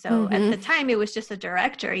 Right. And so at Mm-hmm. the time it was just a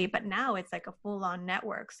directory, but now it's like a full on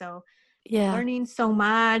network. So Yeah. learning so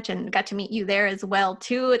much, and got to meet you there as well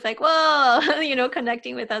too. It's like, whoa, you know,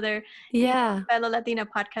 connecting with other, you know, Yeah. fellow Latina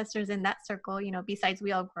podcasters in that circle, you know, besides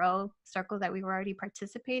We All Grow circle that we were already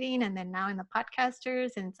participating, and then now in the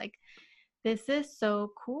podcasters. And it's like, this is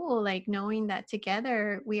so cool, like knowing that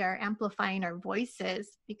together we are amplifying our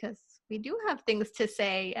voices, because we do have things to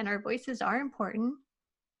say and our voices are important.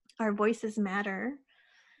 Our voices matter.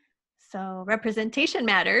 So representation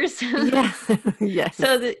matters. Yeah. Yes.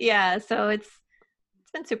 So yeah, so it's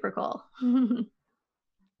been super cool.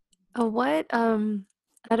 What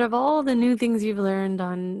out of all the new things you've learned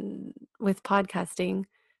on with podcasting,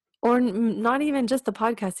 or not even just the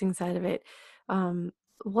podcasting side of it, um,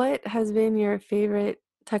 what has been your favorite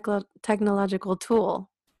technological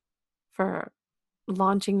tool for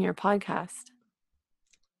launching your podcast?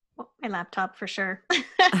 Well, my laptop for sure.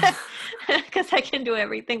 Because I can do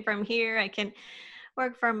everything from here. I can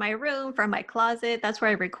work from my room, from my closet. That's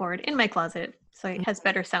where I record, in my closet. So it has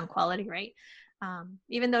better sound quality, right?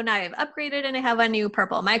 Even though now I've upgraded and I have a new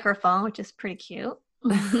purple microphone, which is pretty cute.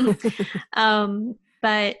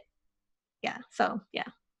 But yeah, so yeah,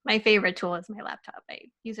 my favorite tool is my laptop. I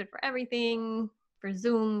use it for everything, for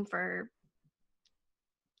Zoom, for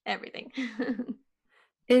everything.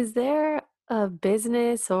 Is there a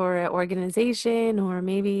business or an organization or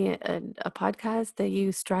maybe a podcast that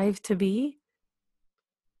you strive to be?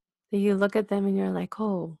 That you look at them and you're like,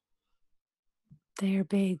 oh, they're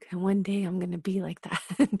big, and one day I'm gonna be like that.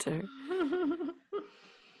 Or,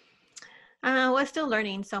 We're still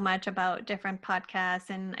learning so much about different podcasts,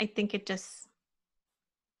 and I think it just,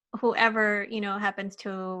 whoever, you know, happens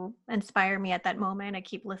to inspire me at that moment. I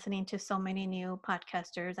keep listening to so many new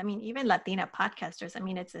podcasters. I mean, even Latina podcasters. I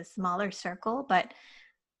mean, it's a smaller circle, but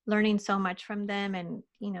learning so much from them, and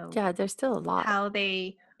you know yeah, there's still a lot. how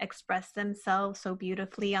they express themselves so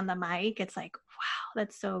beautifully on the mic. It's like, wow,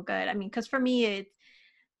 that's so good. I mean, because for me, it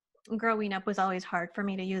growing up was always hard for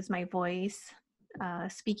me to use my voice,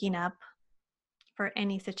 speaking up for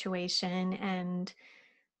any situation. And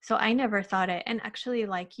so I never thought it. And actually,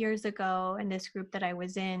 like years ago in this group that I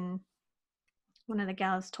was in, one of the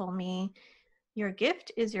gals told me, your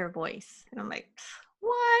gift is your voice. And I'm like,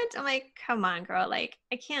 what? I'm like, come on, girl. Like,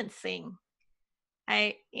 I can't sing.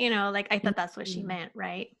 You know, like I thought that's what she Mhm. meant,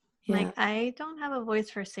 right? Yeah. Like, I don't have a voice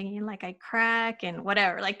for singing. Like, I crack and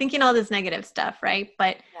whatever, like thinking all this negative stuff, right?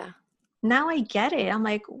 But Yeah. now I get it. I'm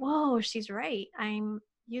like, whoa, she's right. I'm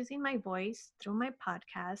using my voice through my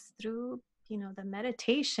podcast, through, you know, the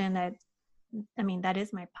meditation that, I mean, that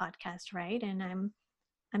is my podcast, right? And I'm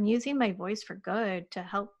using my voice for good to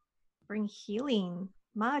help bring healing,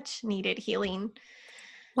 much needed healing, to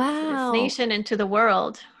this Wow. nation and to the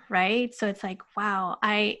world, right? So it's like, wow,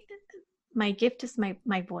 my gift is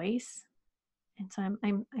my voice. And so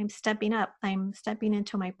I'm stepping up. I'm stepping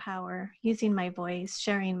into my power, using my voice,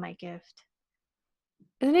 sharing my gift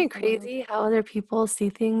Isn't with it the world. crazy how other people see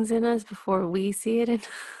things in us before we see it in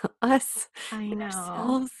us, I in know.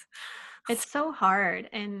 ourselves? It's so hard,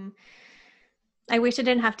 and I wish it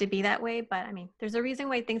didn't have to be that way, but I mean, there's a reason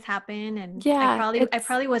why things happen, and Yeah, I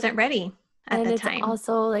probably wasn't ready at the it's time.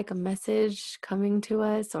 also like a message coming to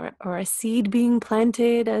us, or a seed being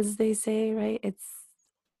planted, as they say, right?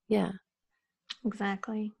 Yeah.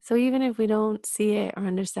 Exactly. So even if we don't see it or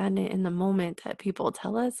understand it in the moment that people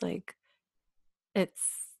tell us, like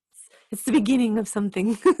it's it's the beginning of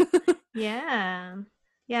something. Yeah.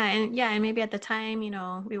 And maybe at the time, you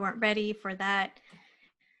know, we weren't ready for that.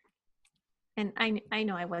 And I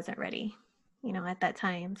know I wasn't ready, you know, at that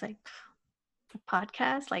time. It's like, a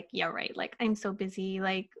podcast, like, yeah, right. Like, I'm so busy,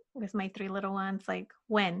 like with my three little ones, like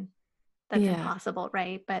when? That's Yeah. impossible,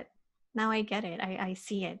 right? But now I get it. I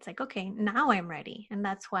see it. It's like, okay, now I'm ready. And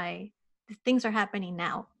that's why things are happening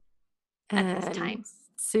now at this And time.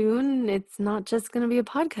 soon it's not just going to be a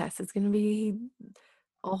podcast, it's going to be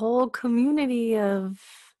a whole community of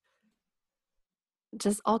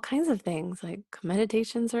just all kinds of things like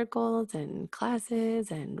meditation circles and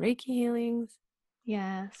classes and Reiki healings.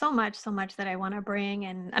 Yeah, so much that I want to bring.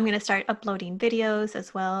 And I'm going to start uploading videos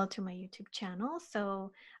as well to my YouTube channel.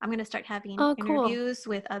 So I'm going to start having Oh, cool. interviews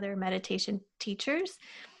with other meditation teachers,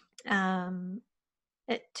 um,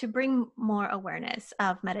 to bring more awareness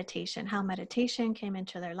of meditation, how meditation came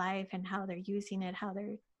into their life and how they're using it, how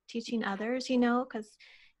they're teaching others, because It's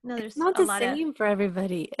there's not a the lot of, same for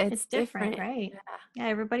everybody. it's It's different, different. right? Yeah. Yeah,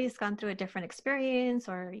 everybody's gone through a different experience,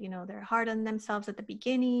 or they're hard on themselves at the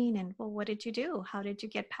beginning, and well, what did you do? How did you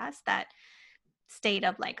get past that state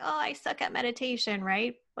of like, oh, I suck at meditation,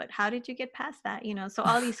 right? But how did you get past that? So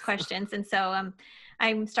all these questions. And so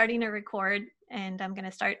I'm starting to record, and I'm going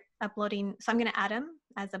to start uploading. So I'm going to add them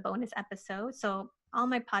as a bonus episode. So all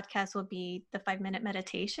my podcasts will be the 5-minute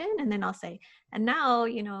meditation. And then I'll say, and now,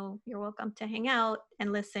 you're welcome to hang out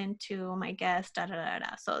and listen to my guest, da, da, da,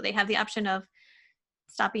 da. So they have the option of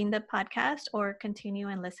stopping the podcast or continue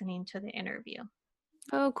and listening to the interview.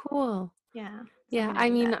 Oh, cool. Yeah. So I'm Yeah, going to I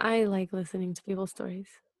do mean, that. I like listening to people's stories.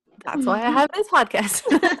 That's why I have this podcast.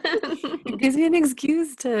 It gives me an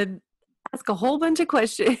excuse to ask a whole bunch of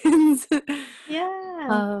questions. Yeah.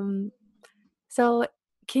 Um, so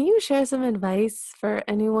can you share some advice for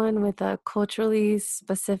anyone with a culturally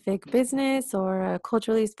specific business or a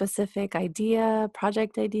culturally specific idea,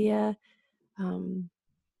 project idea? Um,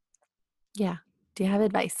 yeah. Do you have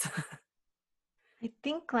advice? I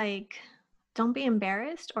think like don't be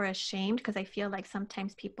embarrassed or ashamed, because I feel like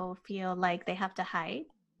sometimes people feel like they have to hide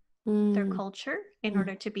their Mm, culture in mm,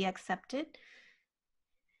 order to be accepted.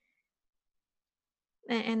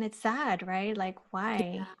 And it's sad, right? Like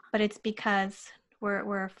why? yeah. But it's because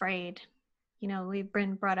we're afraid. We've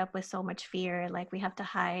been brought up with so much fear, like we have to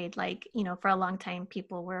hide. Like, for a long time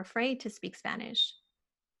people were afraid to speak Spanish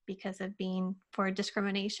because of being for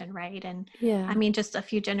discrimination, right? And I Yeah. mean, just a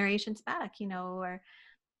few generations back, or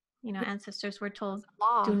ancestors were told,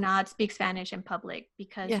 do Law. not speak Spanish in public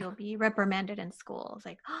because Yeah. you'll be reprimanded in school. It's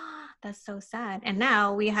like, oh, that's so sad. And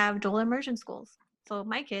now we have dual immersion schools. So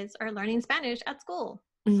my kids are learning Spanish at school.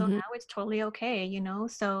 So Hmm. now it's totally okay,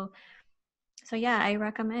 So yeah, I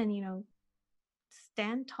recommend,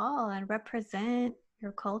 stand tall and represent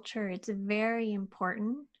your culture. It's very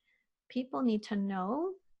important. People need to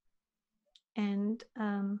know. And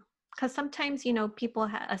because sometimes, people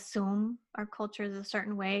assume our culture is a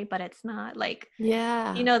certain way, but it's not. Like,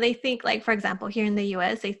 Yeah. they think, like, for example, here in the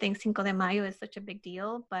US, they think Cinco de Mayo is such a big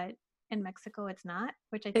deal, but in Mexico, it's not,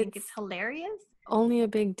 which I think is It's hilarious. only a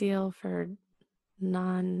big deal for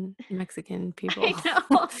non-Mexican people. I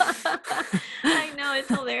know. I know, it's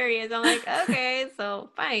hilarious. I'm like, okay, so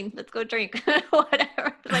fine, let's go drink,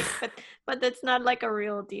 whatever. Like, but that's not like a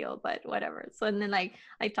real deal, but whatever. So and then like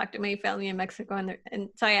I talked to my family in Mexico, and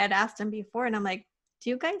so I had asked them before, and I'm like, do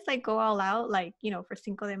you guys like go all out, like for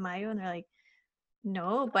Cinco de Mayo? And they're like,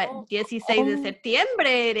 no, but Oh, 16 de oh,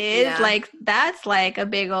 septiembre it is. yeah. Like that's like a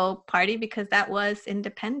big old party because that was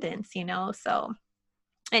independence. So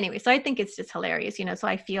anyway, so I think it's just hilarious. So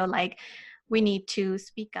I feel like we need to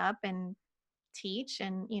speak up and teach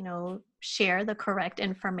and share the correct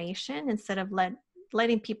information instead of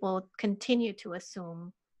letting people continue to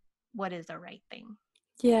assume what is the right thing.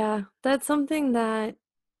 Yeah, that's something that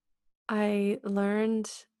I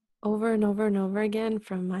learned over and over and over again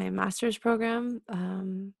from my master's program.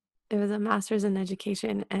 It was a master's in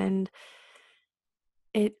education, and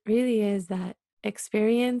it really is that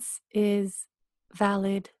experience is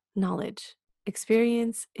valid knowledge.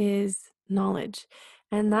 Experience is knowledge.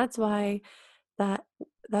 And that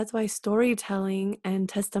that's why storytelling and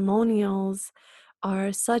testimonials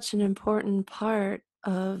are such an important part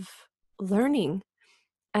of learning,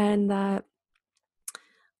 and that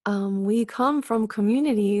we come from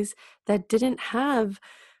communities that didn't have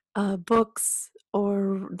books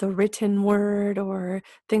or the written word or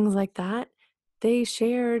things like that. They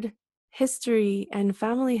shared history and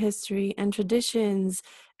family history and traditions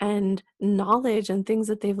and knowledge and things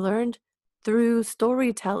that they've learned through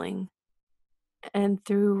storytelling and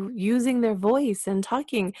through using their voice and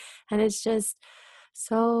talking. And it's just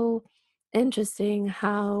so interesting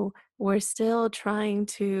how we're still trying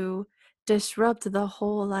to disrupt the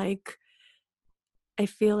whole, like, I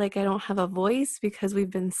feel like I don't have a voice because we've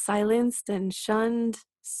been silenced and shunned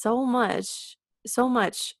so much.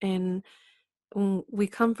 And we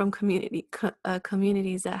come from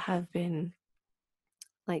communities that have been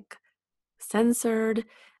like censored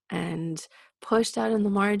and pushed out in the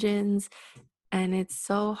margins. And it's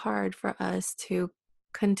so hard for us to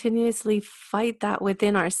continuously fight that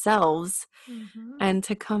within ourselves Mm-hmm. and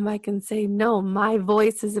to come back and say, no, my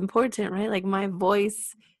voice is important, right? Like my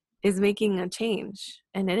voice is making a change,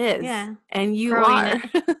 and it is, Yeah. and you Growing are.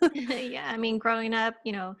 up. Yeah. I mean, growing up,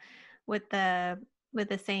 with the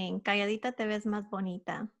saying, calladita te ves más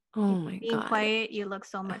bonita. Oh If my being God. quiet, you look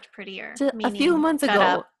so much prettier. Just a few Meaning, months shut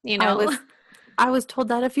up, ago, I was told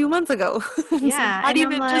that a few months ago. So Yeah, not and I'm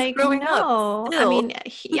even just like, growing up, no. I still. mean,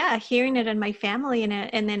 yeah, hearing it in my family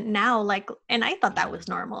and then now, like, and I thought that was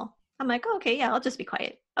normal. I'm like, oh, okay, yeah, I'll just be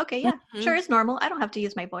quiet. Okay, yeah, sure, Mhm. it's normal. I don't have to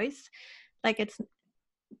use my voice. Like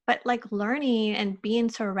but like learning and being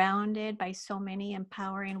surrounded by so many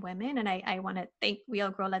empowering women, and I want to thank We All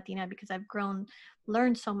Grow Latina because I've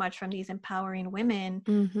learned so much from these empowering women.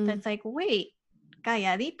 Mhm. That's like, wait,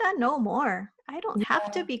 calladita, no more. I don't have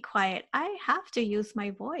to Yeah. be quiet. I have to use my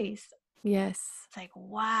voice. Yes. It's like,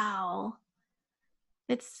 wow,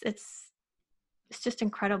 it's just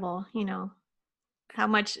incredible, how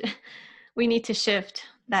much we need to shift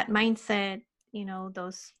that mindset,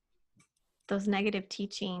 those negative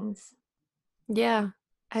teachings. Yeah.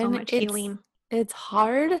 So And much healing. it's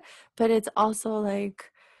hard, but it's also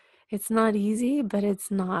like it's not easy, but it's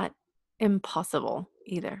not impossible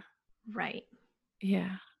either. Right.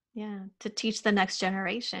 Yeah. Yeah, to teach the next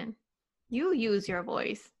generation. You use your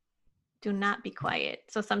voice. Do not be quiet.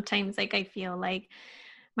 So sometimes, like, I feel like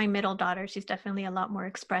my middle daughter, she's definitely a lot more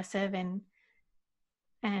expressive, and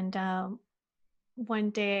one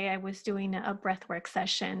day I was doing a breathwork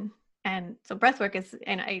session. And so breathwork is,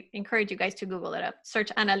 and I encourage you guys to Google it up,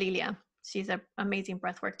 search Ana Lilia. She's an amazing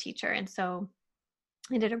breathwork teacher. And so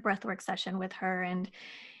I did a breathwork session with her,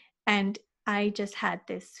 and I just had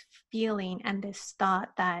this feeling and this thought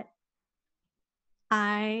that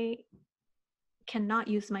I cannot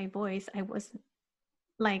use my voice. I was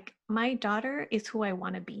like, my daughter is who I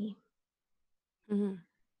want to be, Mhm.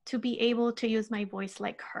 to be able to use my voice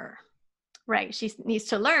like her. Right. She needs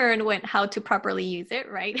to learn how to properly use it.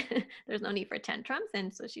 Right. There's no need for tantrums.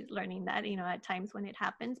 And so she's learning that, at times when it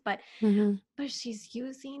happens, Mhm. but she's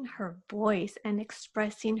using her voice and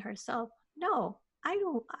expressing herself. No,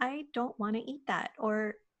 I don't want to eat that.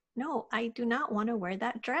 Or no, I do not want to wear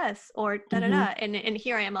that dress, or da da Mhm. da. And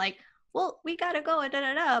here I am like, well, we gotta go, da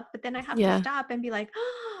da da. But then I have to Yeah. stop and be like,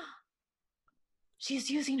 oh, she's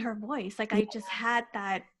using her voice. Like, Yeah. I just had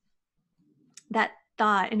that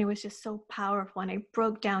thought, and it was just so powerful, and I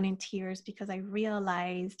broke down in tears because I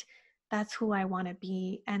realized that's who I want to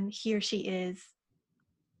be. And here she is,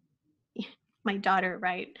 my daughter,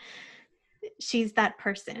 right? She's that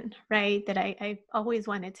person, right, that I've always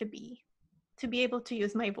wanted to be able to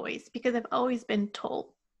use my voice, because I've always been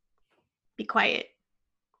told, be quiet,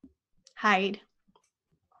 hide,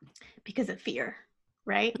 because of fear,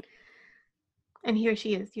 right? And here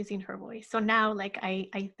she is using her voice. So now, like,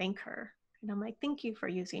 I thank her, and I'm like, thank you for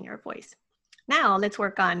using your voice. Now let's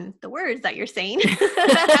work on the words that you're saying.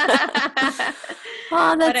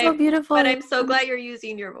 Oh, but that's so I but beautiful. I'm so glad you're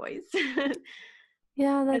using your voice.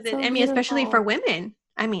 Yeah, Because that's so I mean, especially for beautiful. women.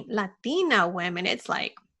 I mean, Latina women, it's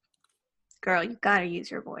like, girl, you gotta use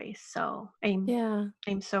your voice. So Yeah.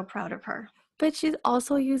 I'm so proud of her. But she's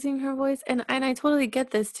also using her voice, and I totally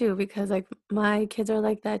get this too, because like my kids are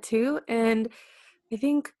like that too. And I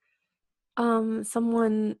think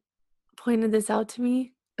someone pointed this out to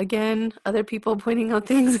me. Again, other people pointing out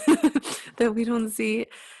things that we don't see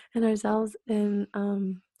in ourselves. And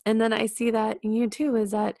then I see that in you too,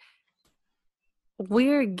 is that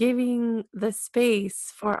we're giving the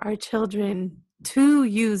space for our children to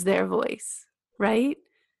use their voice, right?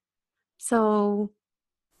 So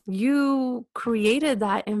you created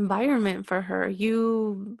that environment for her.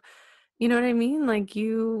 You know what I mean? Like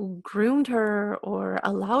you groomed her or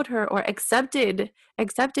allowed her or accepted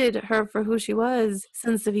her for who she was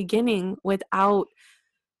since the beginning without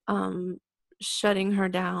um shutting her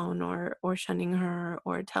down or shunning her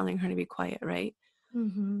or telling her to be quiet, right?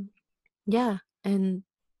 Mm-hmm. Yeah. And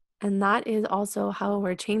that is also how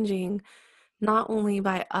we're changing, not only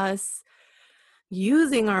by us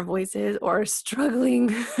using our voices or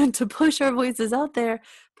struggling to push our voices out there,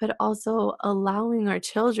 but also allowing our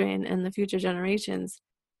children and the future generations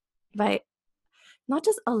by not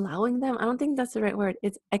just allowing them, I don't think that's the right word,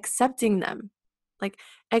 it's accepting them. Like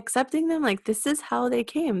accepting them, like this is how they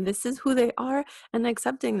came, this is who they are, and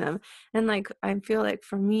accepting them. And like I feel like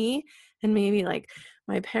for me, and maybe like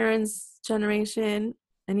my parents' generation,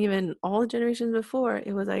 and even all the generations before,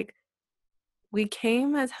 it was like we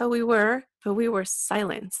came as how we were, but we were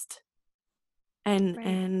silenced. And Right.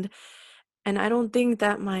 and And I don't think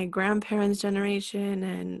that my grandparents' generation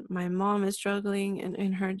and my mom is struggling, and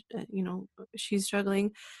in her, she's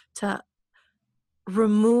struggling to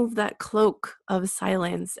remove that cloak of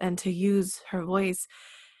silence and to use her voice.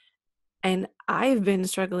 And I've been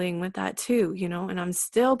struggling with that too, and I'm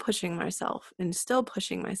still pushing myself and still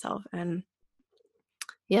pushing myself. And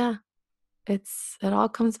yeah, it all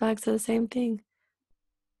comes back to the same thing.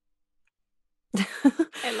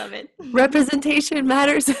 I love it. Representation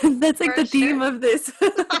matters. That's like For the theme sure. of this.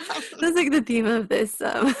 That's like the theme of this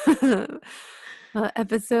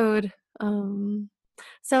episode.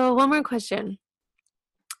 So one more question.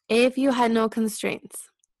 If you had no constraints,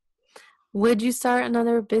 would you start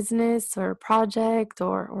another business or project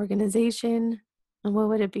or organization? And what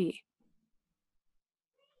would it be?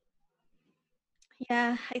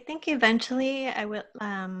 Yeah, I think eventually I would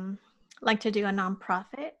like to do a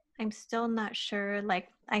nonprofit. I'm still not sure. Like,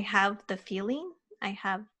 I have the feeling, I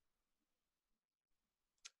have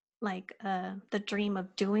like the dream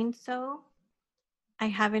of doing so. I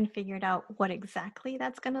haven't figured out what exactly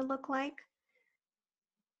that's going to look like,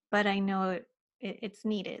 but I know it's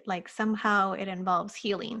needed. Like, somehow it involves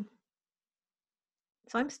healing.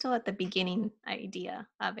 So I'm still at the beginning idea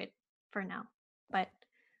of it for now, but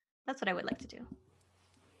that's what I would like to do.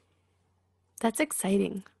 That's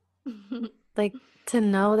exciting. Like to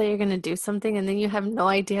know that you're going to do something and then you have no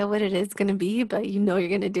idea what it is going to be, but you know you're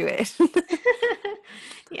going to do it.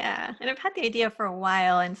 Yeah, and I've had the idea for a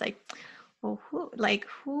while, and it's like, well, who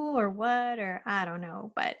or what, or I don't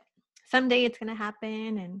know, but someday it's gonna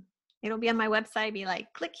happen, and it'll be on my website. Be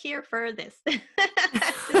like, click here for this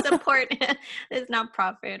to support this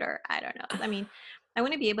nonprofit, or I don't know. I mean, I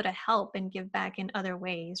want to be able to help and give back in other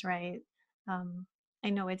ways, right? Um, I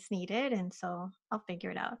know it's needed, and so I'll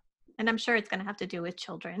figure it out. And I'm sure it's gonna have to do with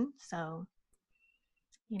children, so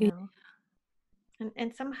you Yeah. know.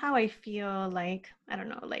 And somehow I feel like, I don't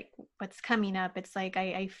know, like what's coming up, it's like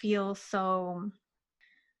I feel so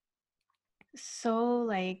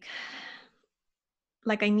like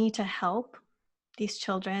I need to help these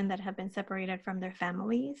children that have been separated from their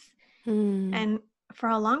families. Hmm. And for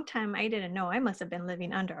a long time I didn't know. I must have been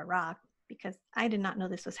living under a rock because I did not know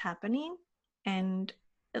this was happening. And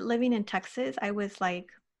living in Texas, I was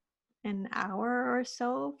like an hour or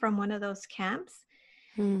so from one of those camps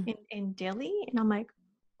Hmm. in Delhi. And I'm like,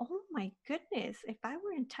 oh my goodness, if I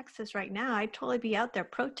were in Texas right now, I'd totally be out there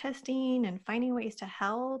protesting and finding ways to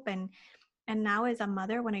help. And now as a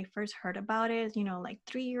mother, when I first heard about it, like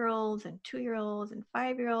 3-year-olds and 2-year-olds and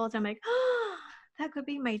 5-year-olds, I'm like, oh, that could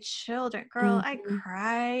be my children. Girl, I Mm-hmm.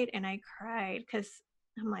 cried and I cried because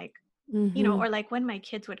I'm like, Mm-hmm. or like when my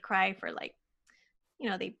kids would cry for like,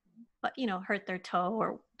 they but hurt their toe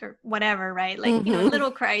or whatever, right? Like, Mm-hmm. little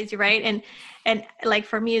cries, right? And like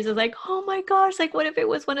for me it's just like, oh my gosh, like what if it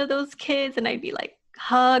was one of those kids? And I'd be like,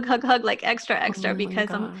 hug hug hug, like extra Oh extra, my because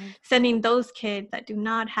I'm God. sending those kids that do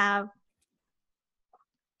not have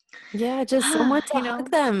Yeah, just someone to you hug know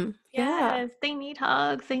them. Yeah. yes, they need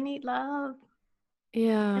hugs, they need love, and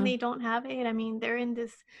Yeah. they don't have it. I mean, they're in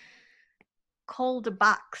this cold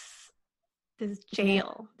box, this Yeah.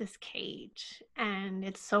 jail, this cage, and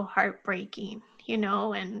it's so heartbreaking.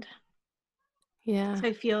 And Yeah. so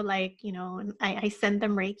I feel like, I send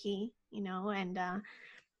them Reiki, and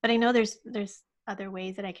but I know there's other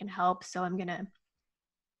ways that I can help. So I'm gonna,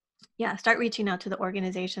 yeah, start reaching out to the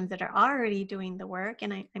organizations that are already doing the work.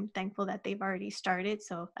 And I'm thankful that they've already started.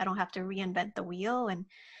 So I don't have to reinvent the wheel, and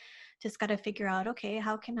just gotta figure out, okay,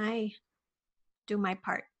 how can I do my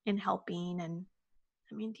part in helping? And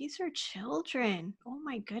I mean, these are children. Oh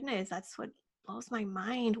my goodness, that's what blows my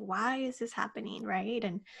mind. Why is this happening, right?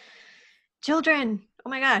 And children, oh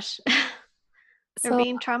my gosh, they're So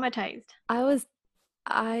being traumatized. I was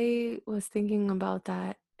I was thinking about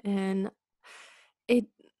that, and it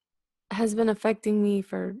has been affecting me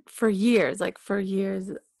for years, like for years.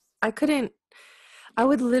 I couldn't I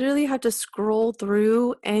would literally have to scroll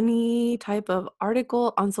through any type of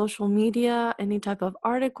article on social media, any type of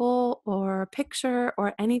article or picture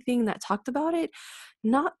or anything that talked about it,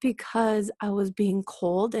 not because I was being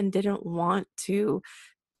cold and didn't want to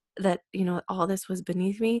that all this was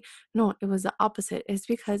beneath me. No, it was the opposite. It's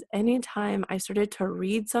because anytime I started to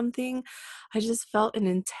read something, I just felt an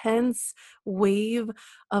intense wave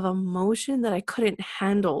of emotion that I couldn't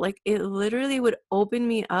handle. Like it literally would open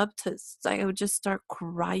me up to, like, I would just start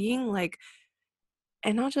crying, like,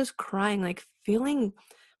 and not just crying, like feeling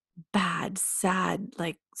bad, sad,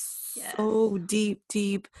 like Yes. so deep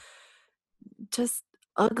just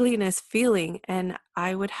ugliness feeling. And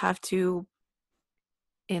I would have to,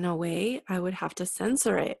 in a way, I would have to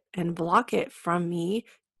censor it and block it from me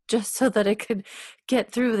just so that I could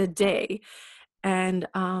get through the day. And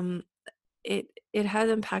it has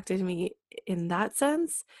impacted me in that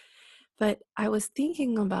sense. But I was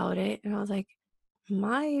thinking about it and I was like,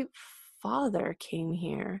 my father came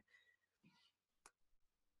here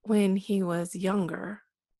when he was younger.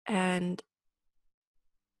 And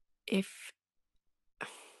if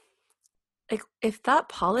that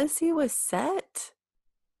policy was set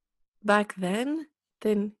back then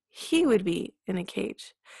he would be in a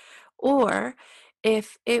cage. Or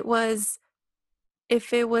if it wasn't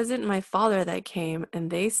my father that came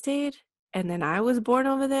and they stayed, and then I was born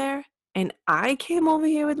over there and I came over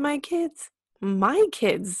here with my kids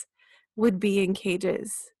would be in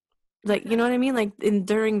cages. Like, you know what I mean? Like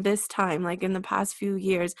during this time, like in the past few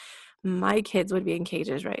years, my kids would be in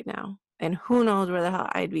cages right now. And who knows where the hell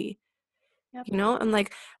I'd be. Yep. You know? And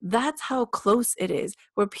like, that's how close it is,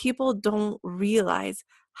 where people don't realize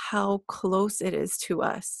how close it is to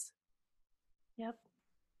us. Yep.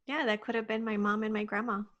 Yeah, that could have been my mom and my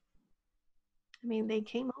grandma. I mean, they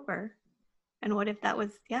came over. And what if that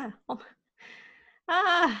was, yes.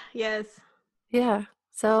 Yeah.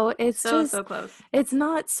 So it's so just, so close. It's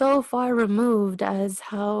not so far removed as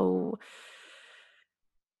how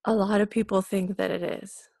a lot of people think that it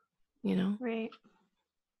is, you know? Right.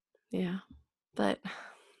 Yeah. But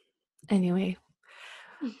anyway,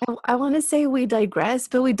 I want to say we digress,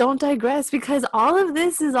 but we don't digress because all of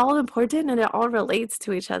this is all important and it all relates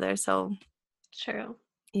to each other. So true.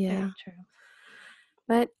 Yeah. Very true.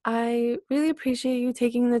 But I really appreciate you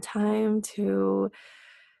taking the time to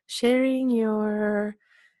sharing your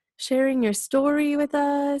story with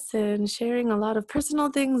us and sharing a lot of personal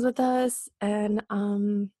things with us. And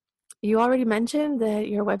you already mentioned that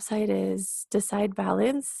your website is Decide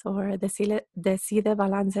Balance, or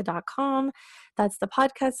decidebalance.com. That's the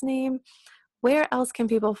podcast name. Where else can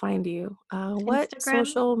people find you? What Instagram.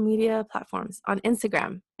 Social media platforms? On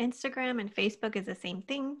Instagram. Instagram and Facebook is the same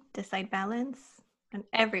thing, Decide Balance, and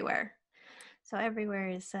everywhere. So everywhere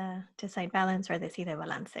is Decide Balance or Decide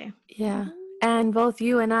Balance. Yeah. And both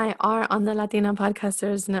you and I are on the Latina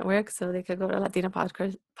Podcasters Network, so they could go to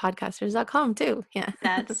latinapodcasters.com too. Yeah.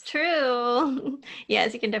 That's true.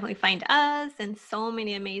 Yes, you can definitely find us and so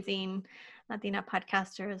many amazing Latina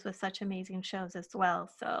podcasters with such amazing shows as well.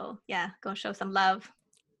 So yeah, go show some love.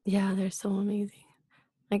 Yeah, they're so amazing.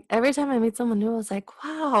 Like every time I meet someone new, I was like,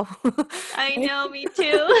 wow. I know, me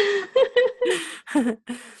too.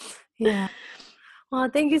 Yeah. Well,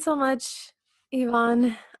 thank you so much,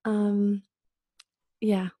 Yvonne.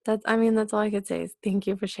 Yeah, that's all I could say is thank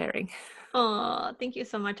you for sharing. Oh, thank you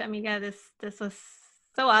so much, amiga. This was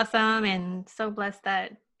so awesome and so blessed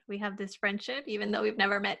that we have this friendship, even though we've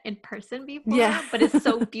never met in person before. Yeah. But it's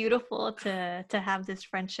so beautiful to have this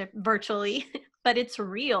friendship virtually, but it's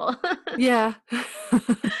real. Yeah.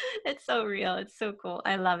 It's so real. It's so cool.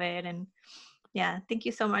 I love it. And yeah, thank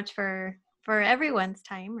you so much for everyone's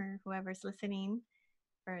time, or whoever's listening,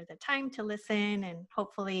 for the time to listen. And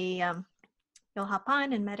hopefully you'll hop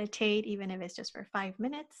on and meditate, even if it's just for 5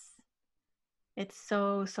 minutes. It's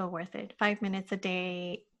so worth it. 5 minutes a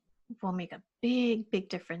day will make a big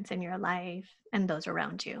difference in your life and those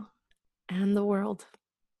around you. And the world.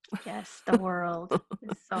 Yes, the world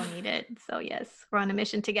is so needed. So yes, we're on a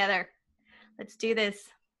mission together. Let's do this.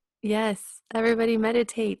 Yes, everybody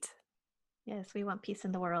meditate. Yes, we want peace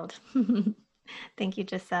in the world. Thank you,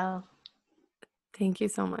 Giselle. Thank you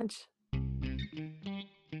so much.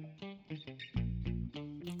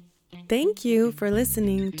 Thank you for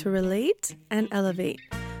listening to Relate and Elevate.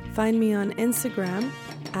 Find me on Instagram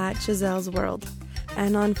at Giselle's World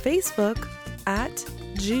and on Facebook at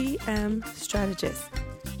GM Strategist.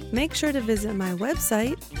 Make sure to visit my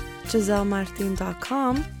website,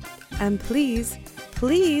 gisellemartin.com, and please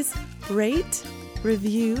rate,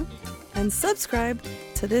 review, and subscribe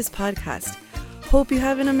to this podcast. Hope you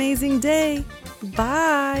have an amazing day.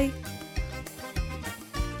 Bye.